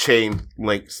the chain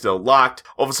link still locked.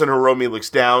 All of a sudden, Hiromi looks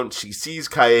down. She sees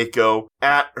Kayeko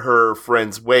at her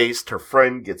friend's waist. Her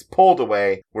friend gets pulled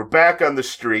away. We're back on the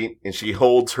street, and she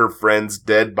holds her friend's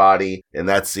dead body, and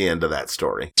that's the end of that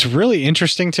story. It's really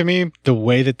interesting to me the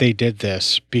way that they did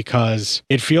this, because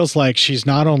it feels like she's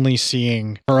not only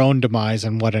seeing her own demise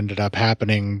and what ended up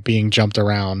happening, being jumped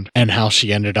around, and how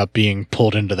she ended up being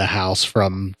pulled into the house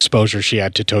from exposure she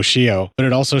had to Toshio, but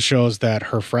it also shows that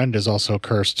her friend is also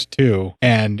cursed too,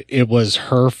 and it was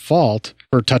her fault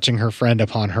for touching her friend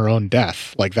upon her own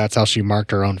death. That's how she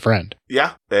marked her own friend.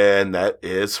 Yeah, and that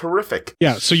is horrific.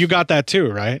 Yeah, so you got that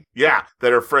too, right? Yeah,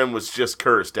 that her friend was just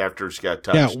cursed after she got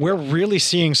touched. Yeah, we're really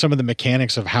seeing some of the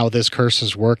mechanics of how this curse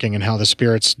is working and how the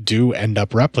spirits do end up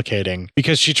replicating,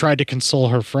 because she tried to console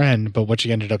her friend, but what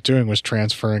she ended up doing was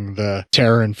transferring the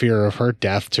terror and fear of her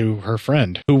death to her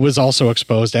friend, who was also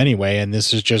exposed anyway, and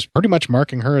this is just pretty much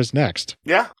marking her as next.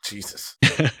 Yeah, Jesus.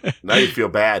 Now you feel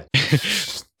bad.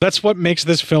 That's what makes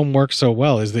this film work so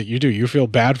well, is that you feel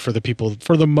bad for the people,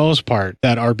 for the most part,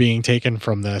 that are being taken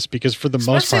from this, because for the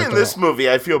most part, in this movie,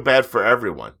 I feel bad for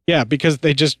everyone. Yeah, because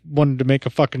they just wanted to make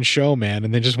a fucking show, man,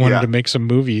 and they just wanted to make some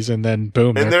movies, and then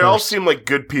boom. And they all seem like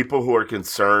good people who are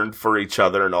concerned for each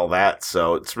other and all that,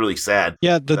 so it's really sad.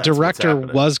 Yeah, the director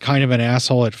was kind of an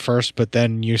asshole at first, but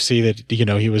then you see that,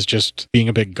 he was just being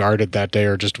a bit guarded that day,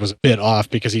 or just was a bit off,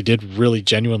 because he did really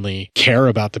genuinely care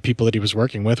about the people that he was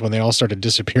working with. When they all started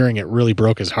disappearing, it really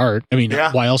broke his heart. I mean,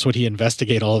 why else would he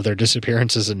investigate all of their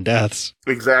disappearances and deaths?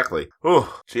 Exactly.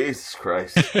 Oh, Jesus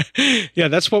Christ. Yeah,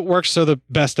 that's what works so the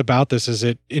best about this, is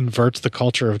it inverts the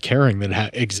culture of caring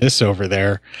that exists over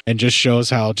there, and just shows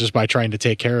how just by trying to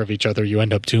take care of each other, you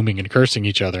end up dooming and cursing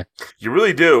each other. You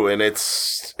really do, and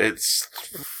it's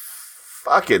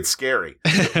fucking scary.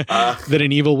 That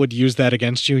an evil would use that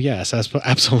against you? Yes,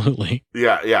 absolutely.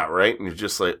 Yeah, right? And you're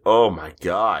just like, oh my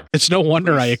God. It's no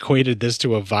wonder I equated this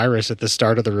to a virus at the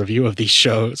start of the review of these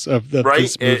shows, of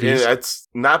these movies. And that's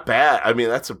not bad. I mean,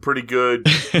 that's a pretty good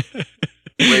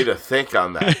way to think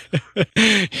on that.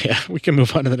 Yeah, we can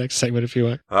move on to the next segment if you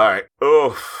want. All right.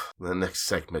 Oh, the next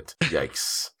segment.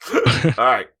 Yikes. All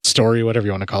right. Story, whatever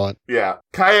you want to call it. Yeah.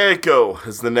 Kayako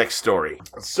is the next story.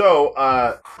 So,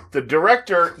 the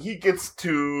director, he gets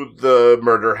to the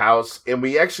murder house, and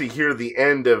we actually hear the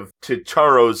end of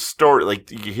Chicharo's story.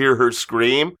 Like, you hear her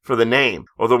scream for the name.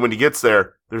 Although when he gets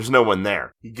there, there's no one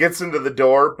there. He gets into the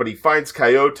door, but he finds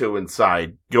Kyoto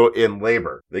inside, in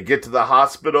labor. They get to the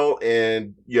hospital,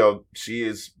 and, she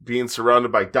is being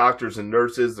surrounded by doctors and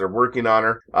nurses. They're working on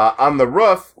her. On the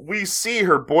roof, we see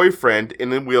her boyfriend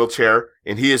in a wheelchair,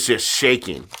 and he is just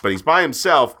shaking. But he's by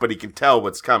himself, but he can tell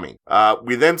what's coming.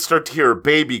 We then start to hear a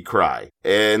baby cry,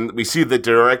 and we see the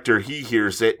director, he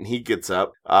hears it, and he gets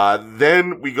up.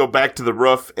 Then we go back to the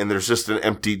roof, and there's just an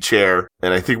empty chair,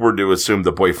 and I think we're to assume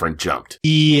the boyfriend jumped.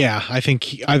 Yeah, I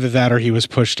think either that or he was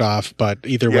pushed off, but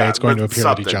either way, it's going to appear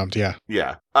that he jumped, yeah.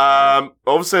 Yeah. All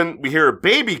of a sudden, we hear a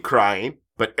baby crying,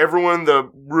 but everyone in the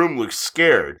room looks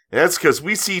scared. And that's because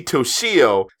we see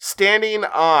Toshio standing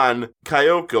on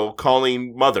Kayako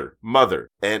calling mother, mother.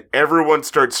 And everyone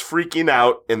starts freaking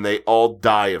out, and they all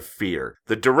die of fear.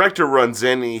 The director runs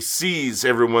in, and he sees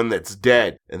everyone that's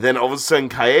dead. And then all of a sudden,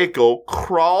 Kayako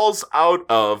crawls out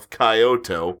of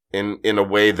Kyoto in a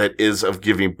way that is of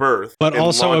giving birth. But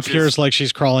also appears like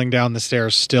she's crawling down the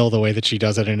stairs still the way that she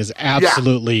does it, and is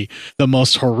absolutely the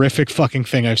most horrific fucking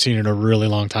thing I've seen in a really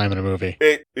long time in a movie.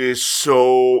 It is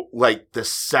so, like, the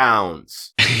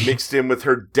sounds mixed in with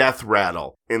her death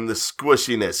rattle and the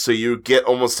squishiness, so you get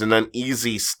almost an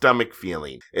uneasy stomach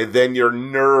feeling. And then your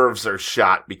nerves are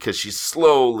shot because she's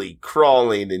slowly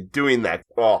crawling and doing that.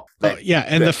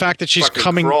 The fact that she's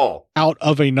coming out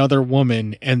of another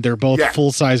woman, and they're both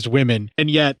full-sized women,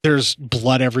 and yet there's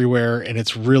blood everywhere, and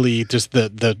it's really just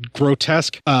the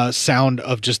grotesque sound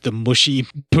of just the mushy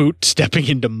boot stepping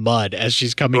into mud as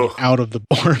she's coming out of the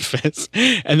orifice.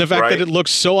 And the fact that it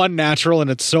looks so unnatural, and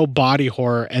it's so body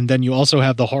horror, and then you also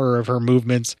have the horror of her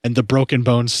movements and the broken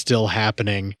bones still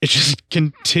happening. It just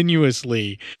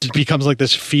continuously becomes like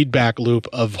this feedback loop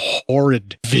of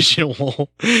horrid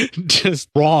visual, just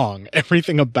wrong.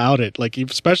 Everything about it, like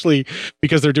especially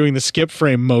because they're doing the skip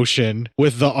frame motion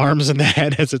with the arms and the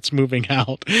head as it's moving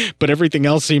out, but everything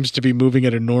else seems to be moving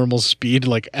at a normal speed,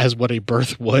 like as what a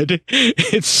birth would.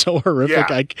 It's so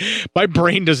horrific. My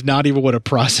brain does not even want to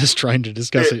process trying to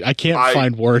discuss it. I can't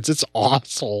find words. It's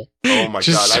awful. Oh my God,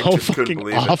 so I just couldn't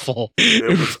believe awful.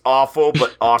 It was awful,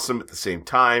 but awesome at the same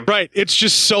time. Right. It's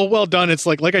just so well done. It's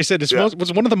like I said, it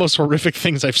was one of the most horrific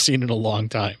things I've seen in a long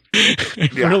time.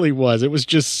 It really was. It was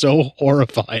just so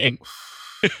horrifying.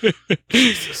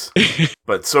 Jesus.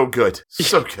 But so good.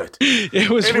 So good.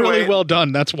 It was really well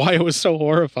done. That's why it was so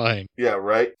horrifying. Yeah,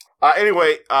 right.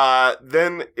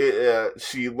 Then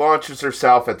she launches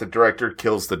herself at the director,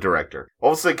 kills the director.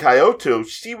 All of a sudden, Kyoto,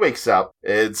 she wakes up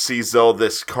and sees all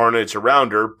this carnage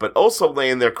around her, but also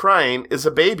laying there crying is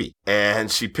a baby.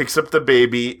 And she picks up the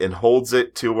baby and holds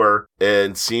it to her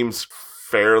and seems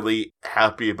fairly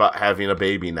happy about having a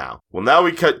baby now. Well, now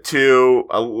we cut to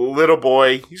a little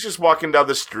boy. He's just walking down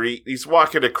the street. He's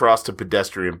walking across a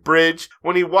pedestrian bridge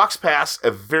when he walks past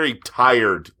a very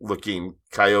tired-looking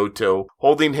Kyoto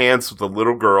holding hands with a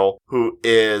little girl who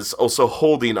is also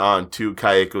holding on to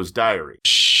Kayako's diary.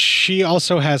 She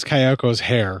also has Kayako's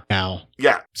hair now.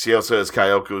 Yeah, she also has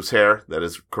Kayako's hair. That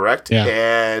is correct. Yeah.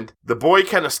 And the boy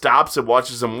kind of stops and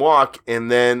watches him walk, and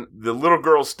then the little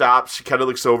girl stops. She kind of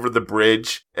looks over the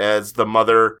bridge as the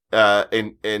mother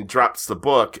and drops the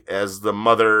book as the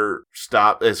mother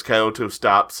as Kyoto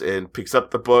stops and picks up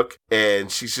the book,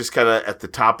 and she's just kind of at the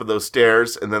top of those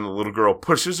stairs, and then the little girl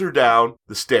pushes her down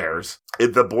the stairs.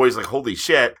 And the boy's like, holy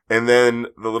shit. And then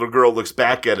the little girl looks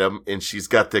back at him, and she's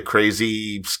got the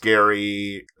crazy,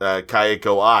 scary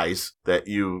Kayako eyes that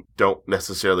you don't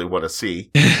necessarily want to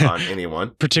see on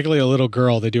anyone. Particularly a little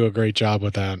girl. They do a great job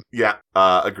with that. Yeah,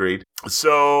 agreed.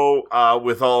 So,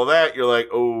 with all that, you're like,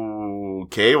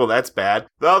 okay, well, that's bad.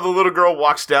 The little girl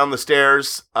walks down the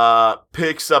stairs,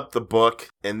 picks up the book,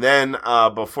 and then,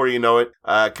 before you know it,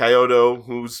 Kyoto,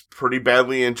 who's pretty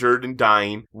badly injured and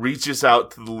dying, reaches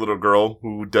out to the little girl,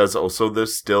 who does also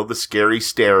the scary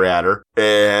stare at her.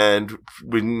 And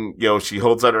when, she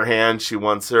holds out her hand, she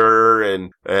wants her,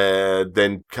 and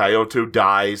then Kyoto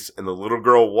dies, and the little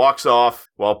girl walks off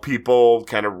while people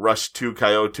kind of rush to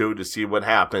Kyoto to see what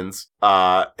happens.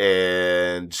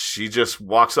 And she just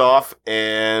walks off,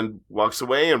 and walks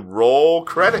away and roll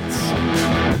credits.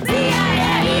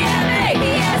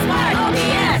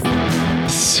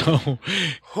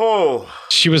 So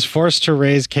she was forced to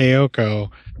raise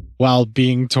Kyoko while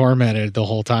being tormented the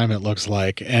whole time, it looks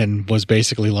like, and was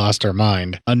basically lost her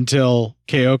mind until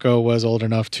Kyoko was old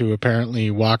enough to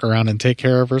apparently walk around and take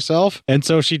care of herself. And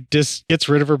so she just gets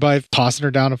rid of her by tossing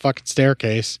her down a fucking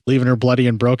staircase, leaving her bloody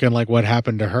and broken like what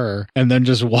happened to her, and then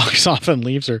just walks off and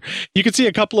leaves her. You can see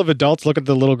a couple of adults look at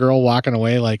the little girl walking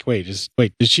away like, wait, is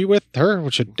she with her?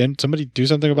 Didn't somebody do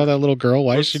something about that little girl?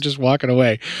 Why is she just walking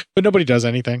away? But nobody does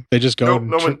anything. They just go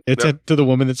to the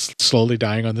woman that's slowly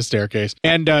dying on the staircase.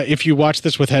 And if you watch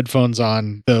this with headphones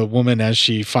on, the woman, as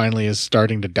she finally is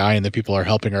starting to die and the people are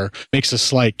helping her, makes a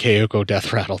slight Kyoko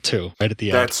death rattle too, right at the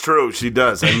end. That's true. She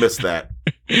does. I missed that.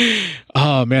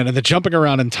 Oh man, and the jumping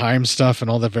around in time stuff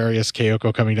and all the various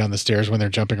Kyoko coming down the stairs when they're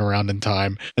jumping around in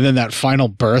time. And then that final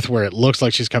birth where it looks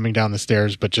like she's coming down the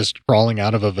stairs but just crawling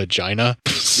out of a vagina.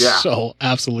 Yeah. So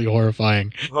absolutely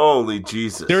horrifying. Holy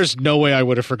Jesus. There's no way I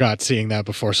would have forgot seeing that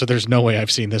before, so there's no way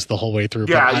I've seen this the whole way through.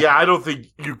 Yeah, I don't think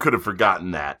you could have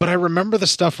forgotten that. But I remember the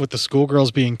stuff with the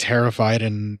schoolgirls being terrified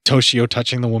and Toshio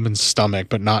touching the woman's stomach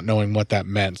but not knowing what that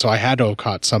meant. So I had to have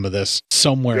caught some of this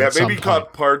somewhere. Yeah, at some maybe point.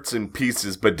 Caught parts and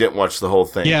pieces but didn't watch the whole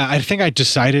thing. Yeah, I think I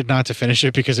decided not to finish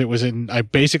it because I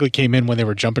basically came in when they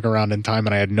were jumping around in time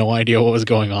and I had no idea what was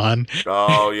going on.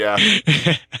 Oh, yeah.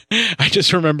 I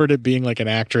just remembered it being like an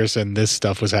actress and this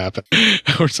stuff was happening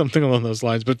or something along those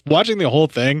lines. But watching the whole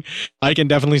thing, I can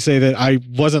definitely say that I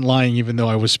wasn't lying even though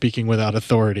I was speaking without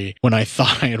authority when I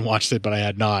thought I had watched it, but I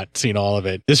had not seen all of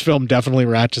it. This film definitely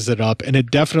ratchets it up and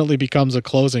it definitely becomes a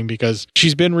closing because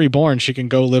she's been reborn. She can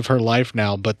go live her life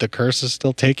now, but the curse is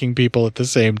still taking people at the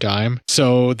same time.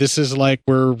 So this is like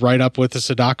we're right up with the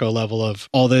Sadako level of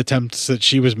all the attempts that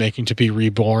she was making to be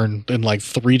reborn in like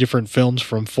 3 different films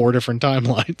from 4 different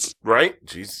timelines. Right?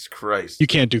 Jesus Christ. You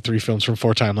can't do 3 films from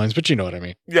 4 timelines, but you know what I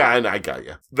mean. Yeah, and I got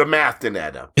you. The math didn't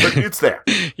add up, but it's there.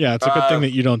 Yeah, it's a good thing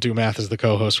that you don't do math as the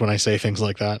co-host when I say things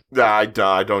like that. I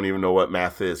don't even know what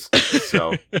math is.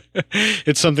 So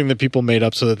it's something that people made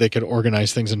up so that they could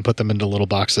organize things and put them into little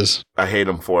boxes. I hate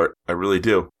them for it. I really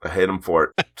do. I hate them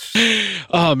for it.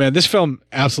 Oh man, this film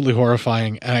absolutely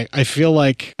horrifying. And I feel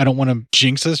like I don't want to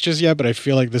jinx this just yet, but I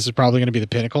feel like this is probably going to be the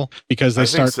pinnacle because they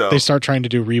start trying to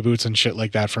do reboots and shit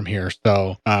like that from here.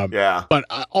 So yeah. But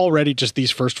already just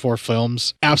these first 4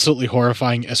 films, absolutely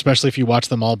horrifying, especially if you watch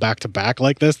them all back to back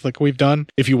like this, like we've done.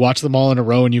 If you watch them all in a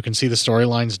row and you can see the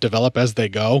storylines develop as they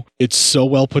go, it's so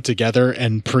well put together,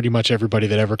 and pretty much everybody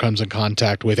that ever comes in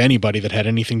contact with anybody that had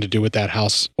anything to do with that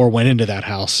house or went into that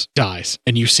house dies,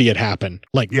 and you see it happen.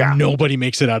 Like nobody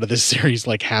makes it out of this series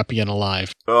like happy and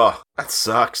alive. Oh, that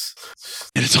sucks.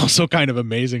 And it's also kind of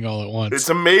amazing all at once. It's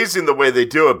amazing the way they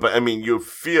do it, but I mean, you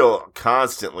feel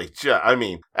constantly,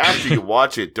 after you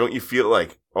watch it, don't you feel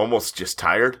like almost just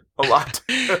tired a lot?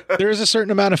 There is a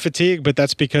certain amount of fatigue, but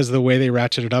that's because of the way they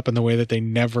ratchet it up and the way that they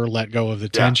never let go of the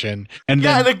tension. And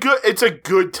it's a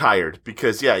good tired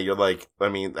because you're like, I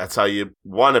mean, that's how you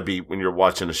want to be when you're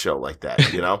watching a show like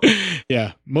that, you know?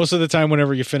 Yeah. Most of the time,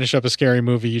 whenever you finish up a scary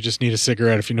movie, you just need a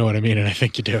cigarette, if you know what I mean. And I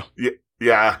think you do.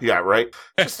 Yeah, right.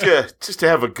 Just to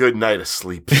have a good night of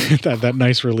sleep. that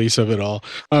nice release of it all.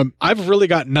 I've really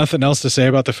got nothing else to say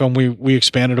about the film. We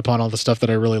expanded upon all the stuff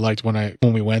that I really liked when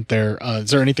we went there.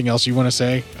 Is there anything else you want to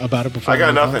say about it before? I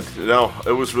got nothing. No,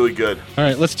 it was really good. All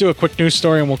right, let's do a quick news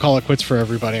story and we'll call it quits for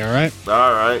everybody. All right.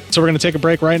 All right. So we're going to take a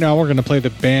break right now. We're going to play the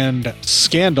band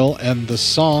Scandal and the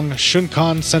song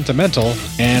Shunkan Sentimental,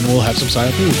 and we'll have some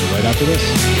side news right after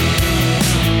this.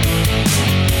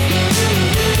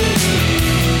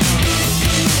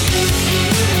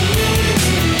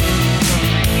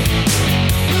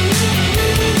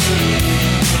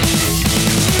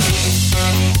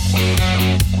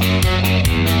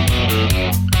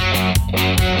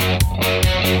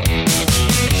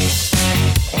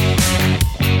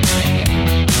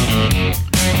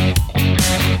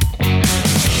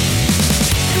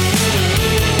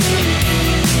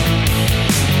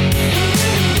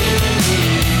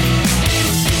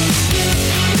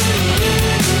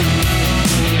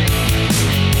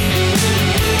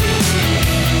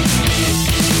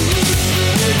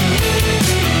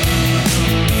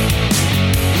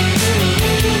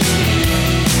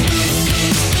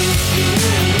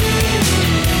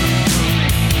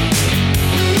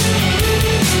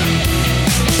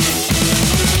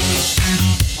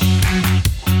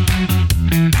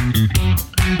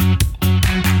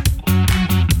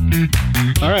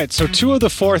 right, so 2 of the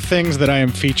 4 things that I am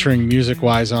featuring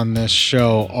music-wise on this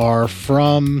show are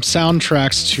from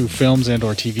soundtracks to films and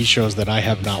or TV shows that I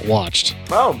have not watched.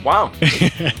 Oh, wow.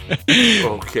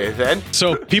 Okay, then.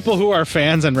 So people who are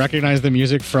fans and recognize the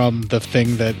music from the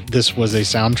thing that this was a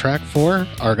soundtrack for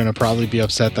are going to probably be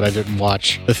upset that I didn't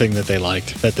watch the thing that they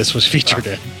liked, that this was featured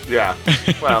in. Yeah.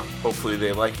 Well, hopefully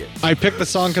they like it. I picked the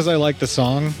song because I liked the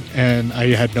song, and I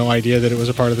had no idea that it was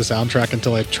a part of the soundtrack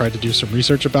until I tried to do some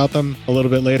research about them a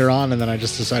little bit later on, and then I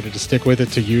just decided to stick with it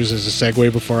to use as a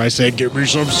segue before I say, give me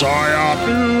some PSYOP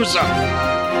news!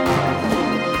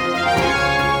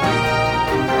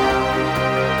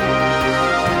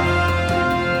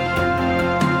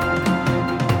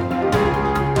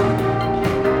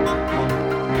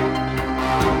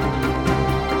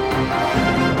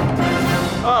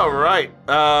 All right.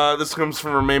 This comes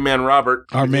from our main man, Robert.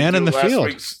 Our man in the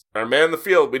field. Our man in the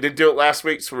field. We didn't do it last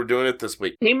week, so we're doing it this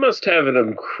week. He must have an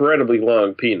incredibly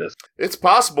long penis. It's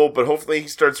possible, but hopefully he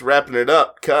starts wrapping it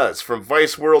up, because from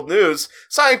Vice World News,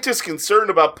 scientists concerned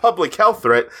about public health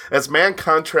threat as man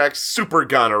contracts super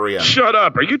gonorrhea. Shut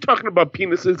up. Are you talking about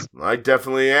penises? I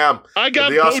definitely am. I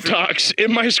got Botox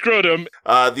in my scrotum.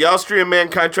 The Austrian man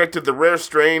contracted the rare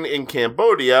strain in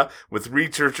Cambodia, with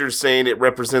researchers saying it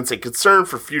represents a concern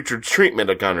for future treatment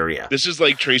of gonorrhea. This is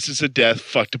like traces of death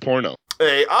fucked to porno.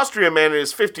 An Austrian man in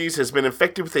his 50s has been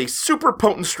infected with a super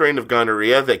potent strain of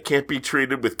gonorrhea that can't be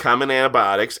treated with common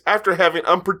antibiotics after having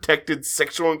unprotected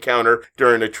sexual encounter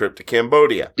during a trip to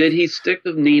Cambodia. Did he stick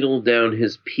the needle down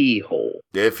his pee hole?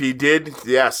 If he did,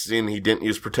 yes, and he didn't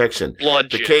use protection. Blood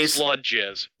case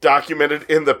jizz. Documented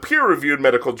in the peer-reviewed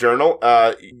medical journal,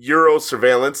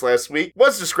 Eurosurveillance last week,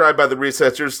 was described by the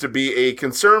researchers to be a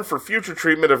concern for future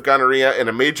treatment of gonorrhea and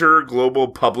a major global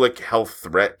public health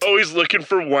threat. Oh, he's looking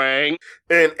for Wang.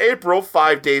 In April,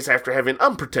 5 days after having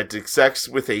unprotected sex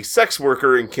with a sex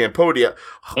worker in Cambodia.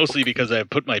 Mostly because I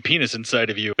put my penis inside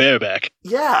of you bareback.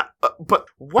 Yeah, but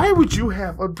why would you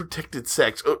have unprotected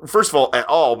sex? First of all, at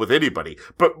all with anybody,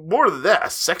 but more than that, a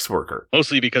sex worker.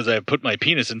 Mostly because I put my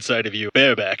penis inside of you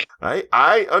bareback.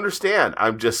 I understand.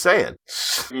 I'm just saying.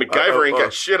 MacGyver ain't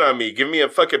got shit on me. Give me a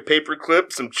fucking paper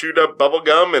clip, some chewed up bubble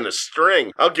gum, and a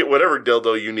string. I'll get whatever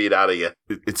dildo you need out of you.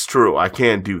 It's true. I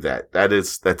can do that.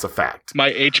 That's a fact.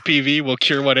 My HPV will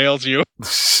cure what ails you.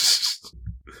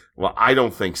 Well, I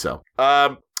don't think so.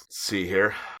 Let's see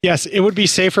here. Yes, it would be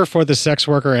safer for the sex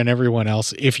worker and everyone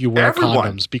else if you wear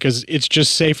condoms, because it's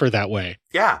just safer that way.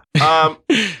 Yeah.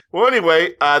 Well,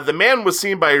 anyway, the man was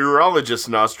seen by a urologist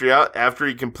in Austria after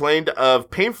he complained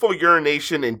of painful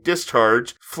urination and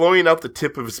discharge flowing out the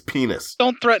tip of his penis.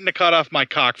 Don't threaten to cut off my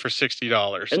cock for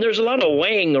 $60. And there's a lot of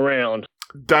weighing around.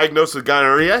 Diagnosed with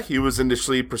gonorrhea, he was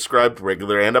initially prescribed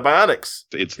regular antibiotics.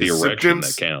 It's the erection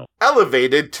that counts.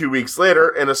 Elevated 2 weeks later,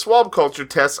 and a swab culture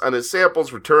test on his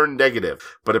samples returned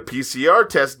negative. But a PCR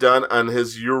test done on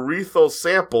his urethral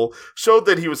sample showed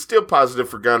that he was still positive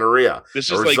for gonorrhea.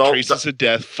 This is like traces of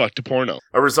death fucked to porno.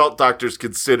 A result doctors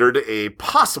considered a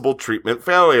possible treatment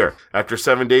failure. After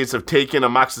 7 days of taking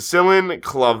amoxicillin,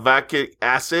 clavulanic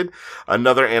acid,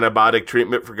 another antibiotic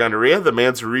treatment for gonorrhea, the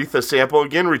man's urethra sample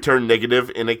again returned negative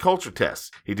in a culture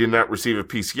test. He did not receive a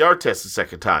PCR test the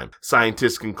second time.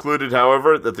 Scientists concluded,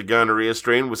 however, that the gonorrhea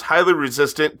strain was highly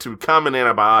resistant to common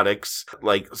antibiotics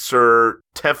like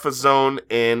ceftriaxone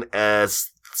and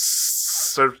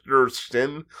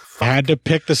azacitidine. Had to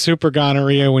pick the super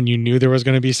gonorrhea when you knew there was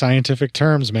going to be scientific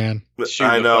terms, man.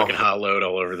 I know. Fucking hot load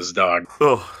all over this dog.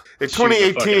 Ugh. In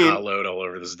 2018, hot load all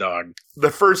over this dog. The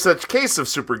first such case of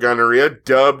super gonorrhea,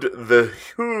 dubbed the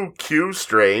HuQ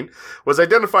strain, was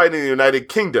identified in the United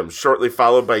Kingdom, shortly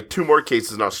followed by 2 more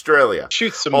cases in Australia.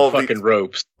 Shoot some fucking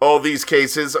ropes. All these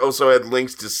cases also had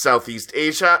links to Southeast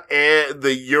Asia, and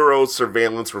the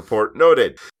Eurosurveillance report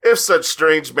noted. If such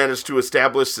strains manage to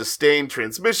establish sustained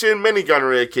transmission, many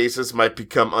gonorrhea cases might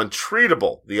become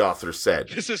untreatable, the author said.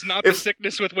 This is not the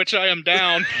sickness with which I am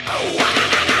down.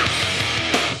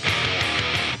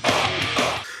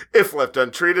 If left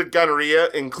untreated, gonorrhea,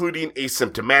 including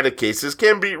asymptomatic cases,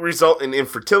 can result in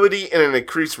infertility and an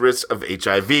increased risk of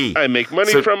HIV. I make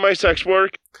money from my sex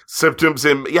work. Symptoms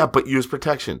but use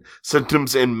protection.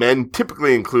 Symptoms in men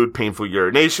typically include painful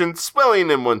urination, swelling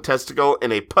in one testicle,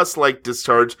 and a pus-like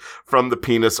discharge from the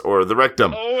penis or the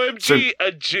rectum. OMG,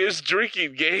 a jizz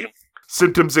drinking game.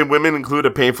 Symptoms in women include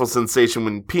a painful sensation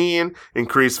when peeing,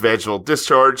 increased vaginal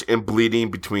discharge, and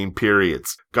bleeding between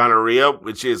periods. Gonorrhea,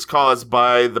 which is caused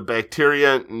by the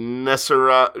bacteria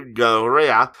Neisseria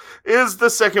gonorrhoeae, is the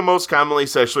second most commonly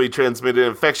sexually transmitted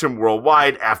infection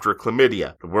worldwide after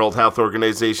chlamydia. The World Health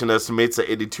Organization estimates that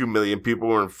 82 million people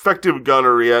were infected with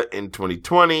gonorrhea in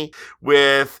 2020,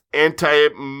 with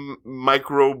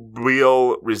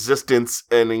antimicrobial resistance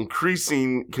an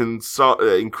increasing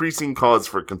cause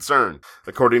for concern.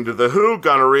 According to the WHO,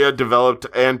 gonorrhea developed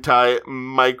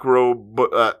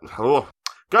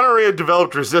Gonorrhea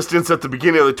developed resistance at the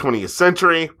beginning of the 20th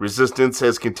century. Resistance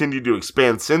has continued to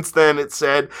expand since then, it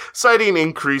said, citing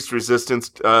increased resistance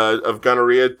of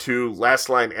gonorrhea to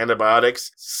last-line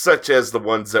antibiotics, such as the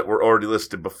ones that were already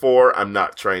listed before. I'm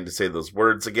not trying to say those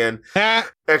words again.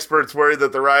 Experts worry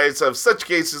that the rise of such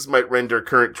cases might render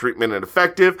current treatment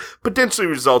ineffective, potentially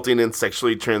resulting in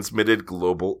sexually transmitted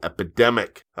global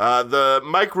epidemic. The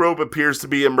microbe appears to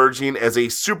be emerging as a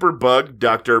superbug.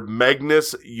 Dr.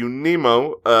 Magnus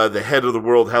Unimo, the head of the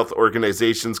World Health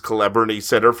Organization's Collaborative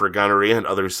Center for Gonorrhea and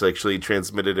Other Sexually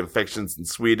Transmitted Infections in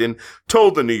Sweden,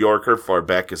 told The New Yorker far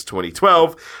back as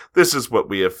 2012, "This is what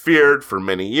we have feared for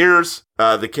many years."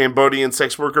 The Cambodian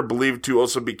sex worker believed to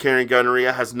also be carrying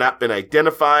gonorrhea has not been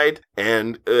identified,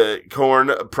 and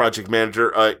Korn, project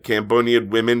manager at Cambodian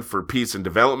Women for Peace and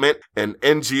Development, an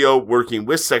NGO working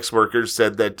with sex workers,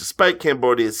 said that despite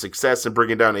Cambodia's success in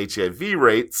bringing down HIV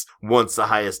rates, once the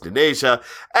highest in Asia,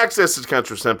 access to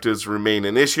contraceptives remain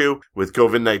an issue. With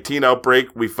COVID-19 outbreak,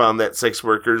 we found that sex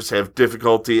workers have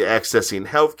difficulty accessing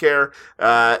healthcare.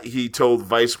 He told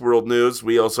Vice World News,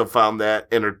 "We also found that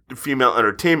female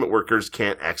entertainment workers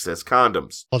can't access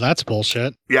condoms." Well, that's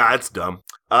bullshit. Yeah, it's dumb.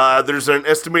 There's an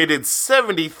estimated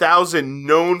 70,000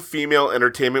 known female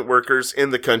entertainment workers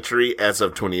in the country as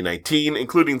of 2019,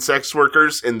 including sex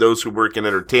workers and those who work in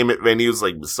entertainment venues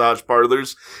like massage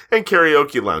parlors and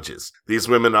karaoke lounges. These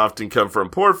women often come from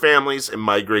poor families and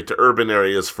migrate to urban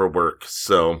areas for work.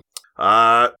 So,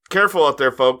 careful out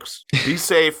there, folks. Be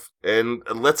safe. And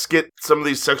let's get some of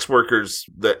these sex workers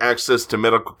the access to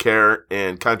medical care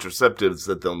and contraceptives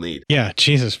that they'll need. Yeah,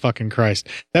 Jesus fucking Christ.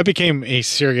 That became a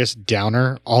serious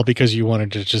downer, all because you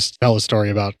wanted to just tell a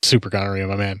story about super gonorrhea,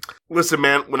 my man. Listen,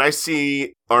 man, when I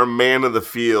see our man of the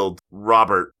field,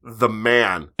 Robert, the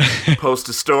man, post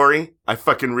a story, I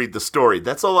fucking read the story.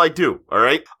 That's all I do, all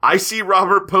right? I see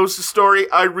Robert post a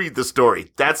story, I read the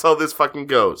story. That's how this fucking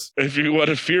goes. If you want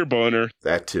a fear boner,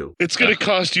 that too. It's going to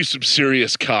cost you some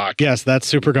serious cock. Yes, that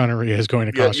super gonorrhea is going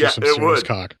to cost you some serious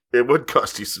cock. It would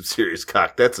cost you some serious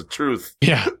cock. That's the truth.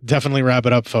 Yeah, definitely wrap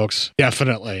it up, folks.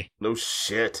 Definitely. No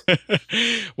shit.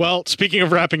 Well, speaking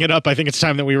of wrapping it up, I think it's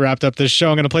time that we wrapped up this show.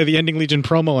 I'm going to play the Ending Legion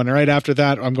promo, and right after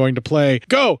that, I'm going to play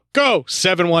Go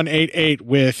 7188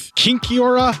 with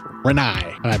Kinkiora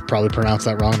Renai. And I probably pronounced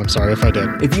that wrong. I'm sorry if I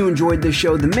did. If you enjoyed this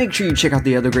show, then make sure you check out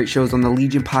the other great shows on the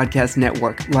Legion Podcast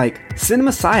Network, like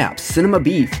Cinema Psyops, Cinema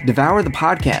Beef, Devour the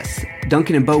Podcast,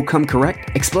 Duncan and Bo Come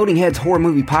Correct, Exploding Heads Horror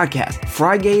Movie Podcast,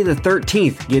 Friday the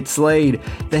 13th, Get Slayed,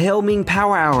 The Helming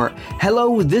Power Hour,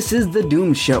 Hello, This is the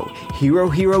Doom Show, Hero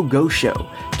Hero Go Show,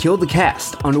 Kill the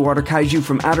Cast, Underwater Kaiju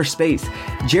from Outer Space,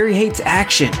 Jerry Hates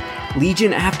Action,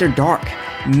 Legion After Dark,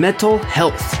 Mental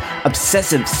Health,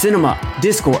 Obsessive Cinema,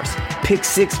 Discourse, Pick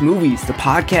Six Movies, the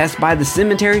podcast by The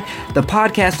Cemetery, the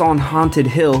podcast on Haunted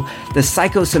Hill, the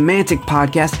Psychosemantic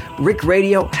Podcast, Rick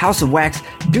Radio, House of Wax,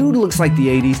 Dude Looks Like the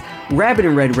 80s, Rabbit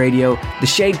and Red Radio, the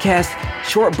Shadecast,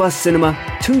 Short Bus Cinema,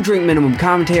 Two Drink Minimum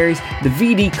Commentaries, the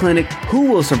VD Clinic,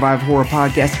 Who Will Survive Horror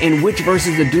Podcast, and Witch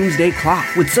vs. the Doomsday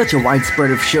Clock. With such a wide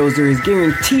spread of shows, there is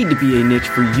guaranteed to be a niche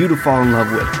for you to fall in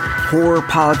love with. Horror,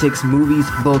 politics, movies,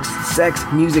 books, sex,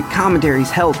 music, commentaries,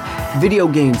 health, video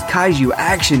games, kaiju,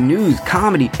 action, news,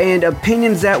 comedy, and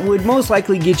opinions that would most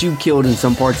likely get you killed in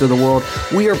some parts of the world.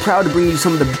 We are proud to bring you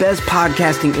some of the best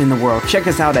podcasting in the world. Check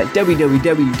us out at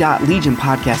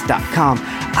www.legionpodcast.com,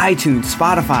 iTunes,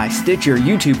 Spotify, Stitcher,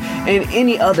 YouTube, and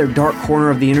any other dark corner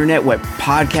of the internet where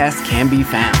podcasts can be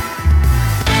found.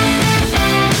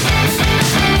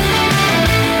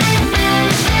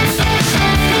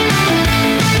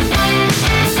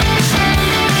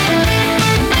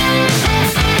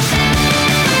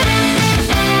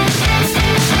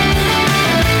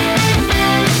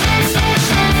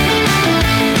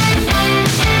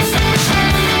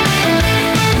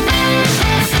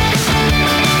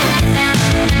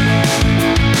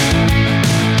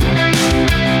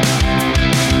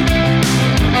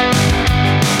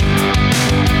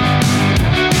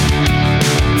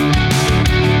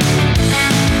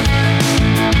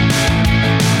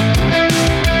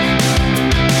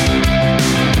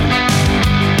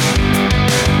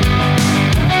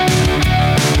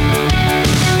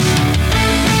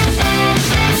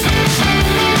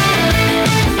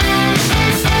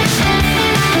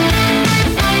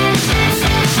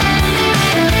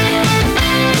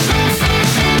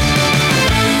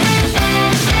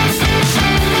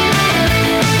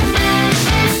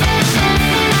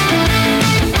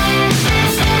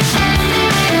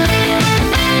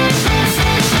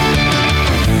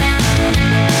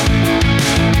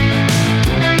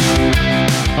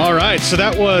 All right, so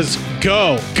that was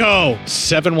Go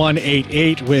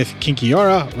 7188 with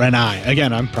Kinkiora Renai.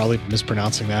 Again, I'm probably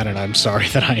mispronouncing that, and I'm sorry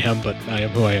that I am, but I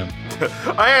am who I am.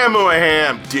 I am who I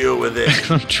am. Deal with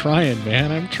it. I'm trying,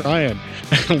 man. I'm trying.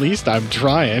 At least I'm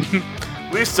trying.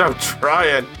 At least I'm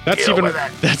trying.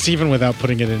 That's even without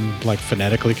putting it in like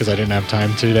phonetically, because I didn't have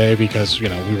time today because, you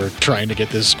know, we were trying to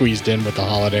get this squeezed in with the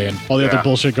holiday and all the other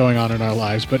bullshit going on in our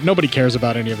lives. But nobody cares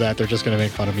about any of that. They're just going to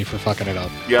make fun of me for fucking it up.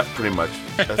 Yeah, pretty much.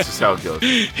 That's just how it goes.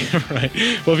 Right.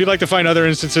 Well, if you'd like to find other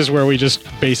instances where we just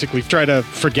basically try to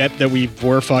forget that we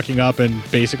were fucking up and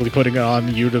basically putting it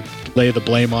on you to lay the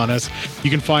blame on us,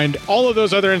 you can find all of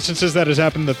those other instances that has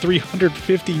happened the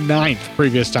 359th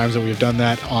previous times that we've done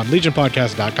that on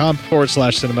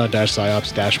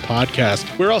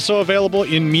legionpodcast.com/cinema-psyops-podcast. We're also available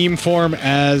in meme form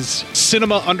as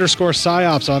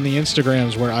cinema_psyops on the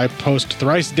Instagrams, where I post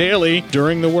thrice daily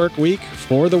during the work week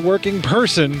for the working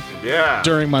person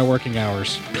during my working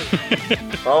hours.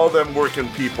 All them working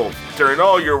people during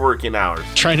all your working hours.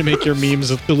 Trying to make your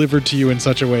memes delivered to you in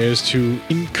such a way as to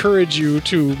encourage you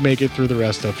to make it through the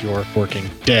rest of your working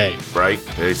day. Right?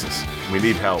 Jesus. We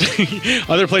need help.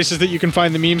 Other places that you can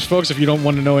find the memes, folks, if you don't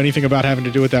want to know anything about having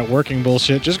to do with that working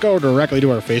bullshit, just go directly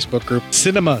to our Facebook group,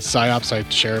 Cinema Psyops. I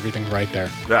share everything right there.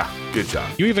 Yeah, good job.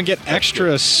 You even get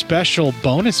extra special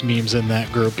bonus memes in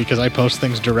that group because I post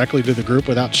things directly to the group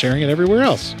without sharing it everywhere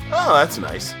else. Oh, that's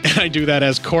nice. And I do that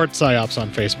as Court Psyops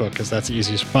on Facebook because that's the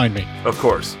easiest to find me. Of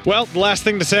course. Well, the last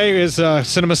thing to say is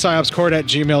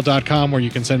cinemapsyopscourt@gmail.com, where you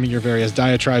can send me your various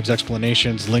diatribes,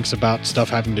 explanations, links about stuff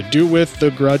having to do with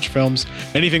the Grudge films,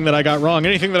 anything that I got wrong,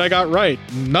 anything that I got right,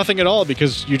 nothing at all,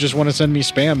 because you just want to send me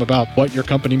spam about what your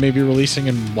company may be releasing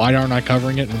and why aren't I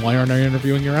covering it and why aren't I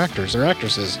interviewing your actors or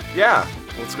actresses. Yeah.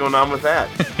 What's going on with that?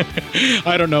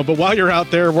 I don't know, but while you're out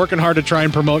there working hard to try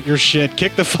and promote your shit,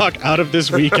 kick the fuck out of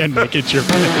this week and make it your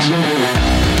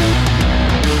bitch.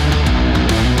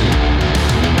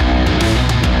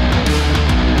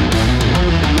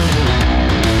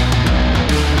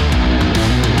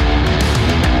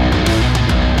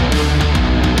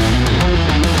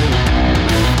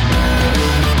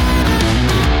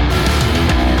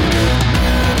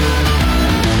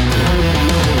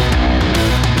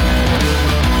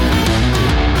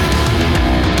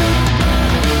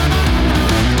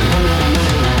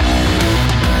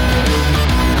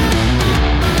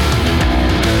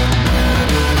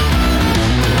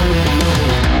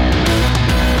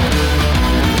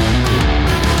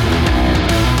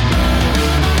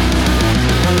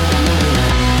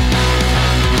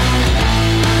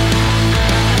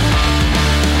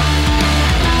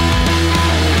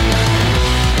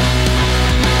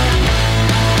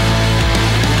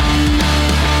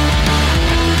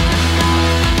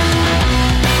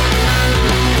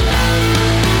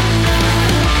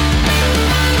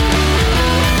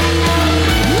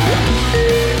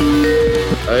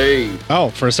 Oh,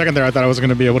 for a second there, I thought I was going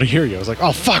to be able to hear you. I was like,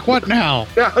 oh, fuck, what now?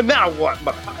 Now what?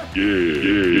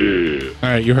 Yeah. All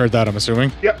right, you heard that, I'm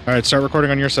assuming? Yep. All right, start recording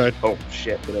on your side. Oh,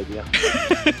 shit, good idea.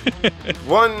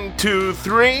 1, 2,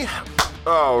 3.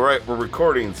 All right, we're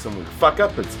recording. Some fuck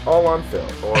up. It's all on film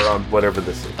or on whatever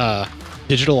this is.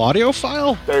 Digital audio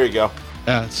file? There you go.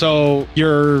 Yeah, so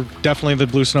you're definitely the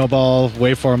Blue Snowball.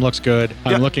 Waveform looks good.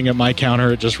 I'm looking at my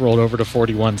counter. It just rolled over to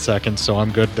 41 seconds, so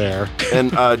I'm good there.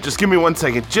 And just give me 1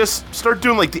 second. Just start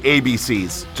doing like the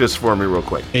ABCs just for me real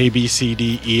quick. A, B, C,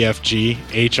 D, E, F, G,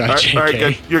 H, I, J, K. All right,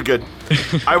 good. You're good.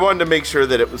 I wanted to make sure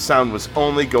that sound was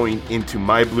only going into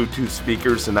my Bluetooth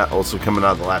speakers and not also coming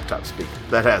out of the laptop speaker.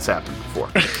 That has happened before.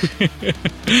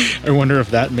 I wonder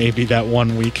if that may be that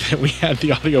 1 week that we had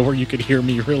the audio where you could hear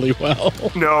me really well.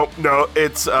 No,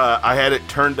 it's I had it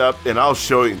turned up, and I'll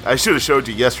show you. I should have showed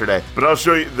you yesterday, but I'll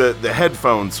show you. The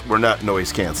headphones were not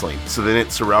noise canceling, so they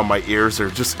didn't surround my ears. They're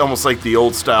just almost like the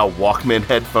old style Walkman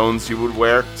headphones you would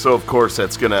wear. So of course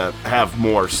that's gonna have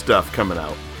more stuff coming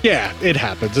out. Yeah, it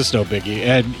happens. It's no biggie.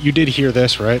 And you did hear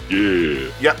this, right? Yeah.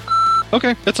 Yep.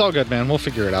 Okay, that's all good, man. We'll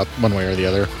figure it out one way or the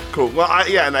other. Cool. Well,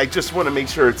 and I just want to make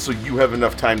sure it's so you have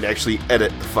enough time to actually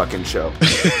edit the fucking show.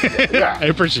 Yeah. I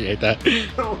appreciate that.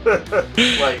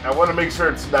 Like, I want to make sure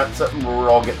it's not something where we're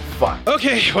all getting fucked.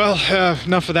 Okay, well,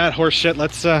 enough of that horse shit.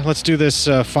 Let's do this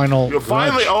final.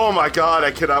 Finally, oh my god,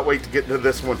 I cannot wait to get into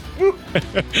this one.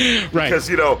 Right. Because,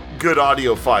 good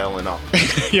audio file and all.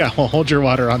 Yeah, well, hold your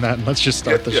water on that and let's just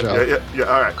start the show. Yeah,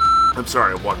 all right. I'm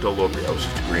sorry, I walked all over you. I was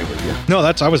just agreeing with you. No,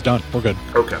 I was done. We're good.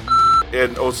 Okay.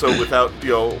 And also without,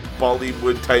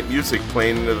 Bollywood type music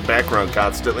playing in the background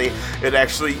constantly, it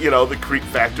actually, the creep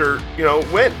factor,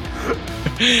 went.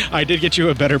 I did get you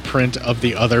a better print of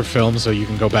the other film so you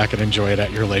can go back and enjoy it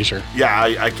at your leisure. Yeah,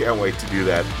 I can't wait to do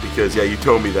that because, yeah, you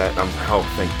told me that. Oh,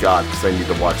 thank God, because I need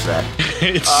to watch that.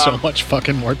 It's so much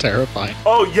fucking more terrifying.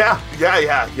 Oh, yeah.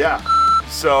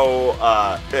 So,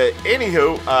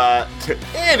 anywho,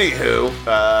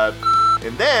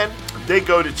 and then they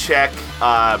go to check,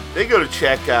 the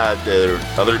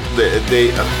other,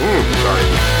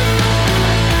 sorry.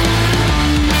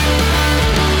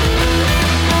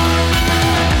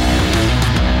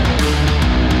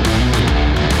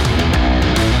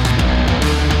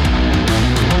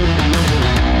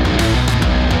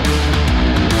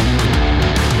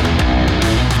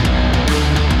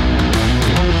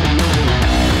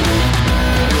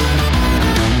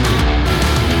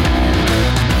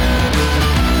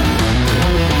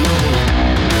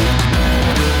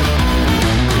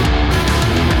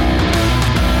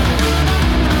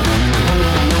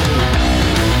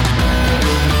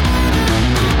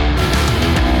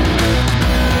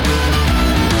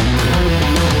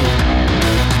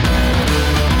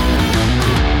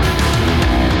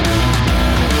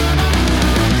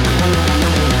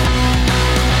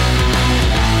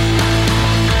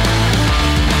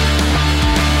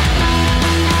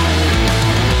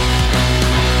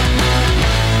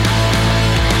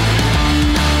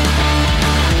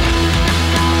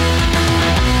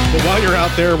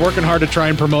 There working hard to try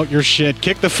and promote your shit.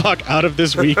 Kick the fuck out of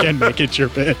this week and make it your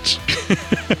bitch.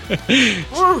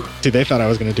 See, they thought I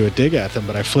was going to do a dig at them,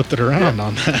 but I flipped it around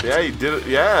on that. Yeah, you did it.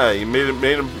 Yeah, you made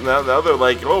him. Now they're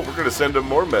like, oh, we're going to send him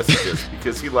more messages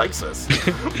because he likes us.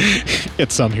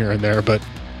 Get some here and there, but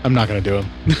I'm not going to do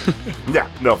them. Yeah,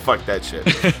 no, fuck that shit.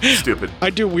 Stupid. I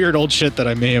do weird old shit that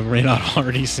I may have not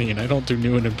already seen. I don't do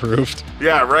new and improved.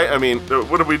 Yeah, right? I mean,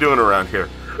 what are we doing around here?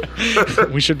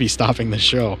 We should be stopping the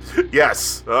show.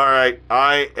 Yes. All right.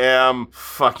 I am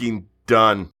fucking done.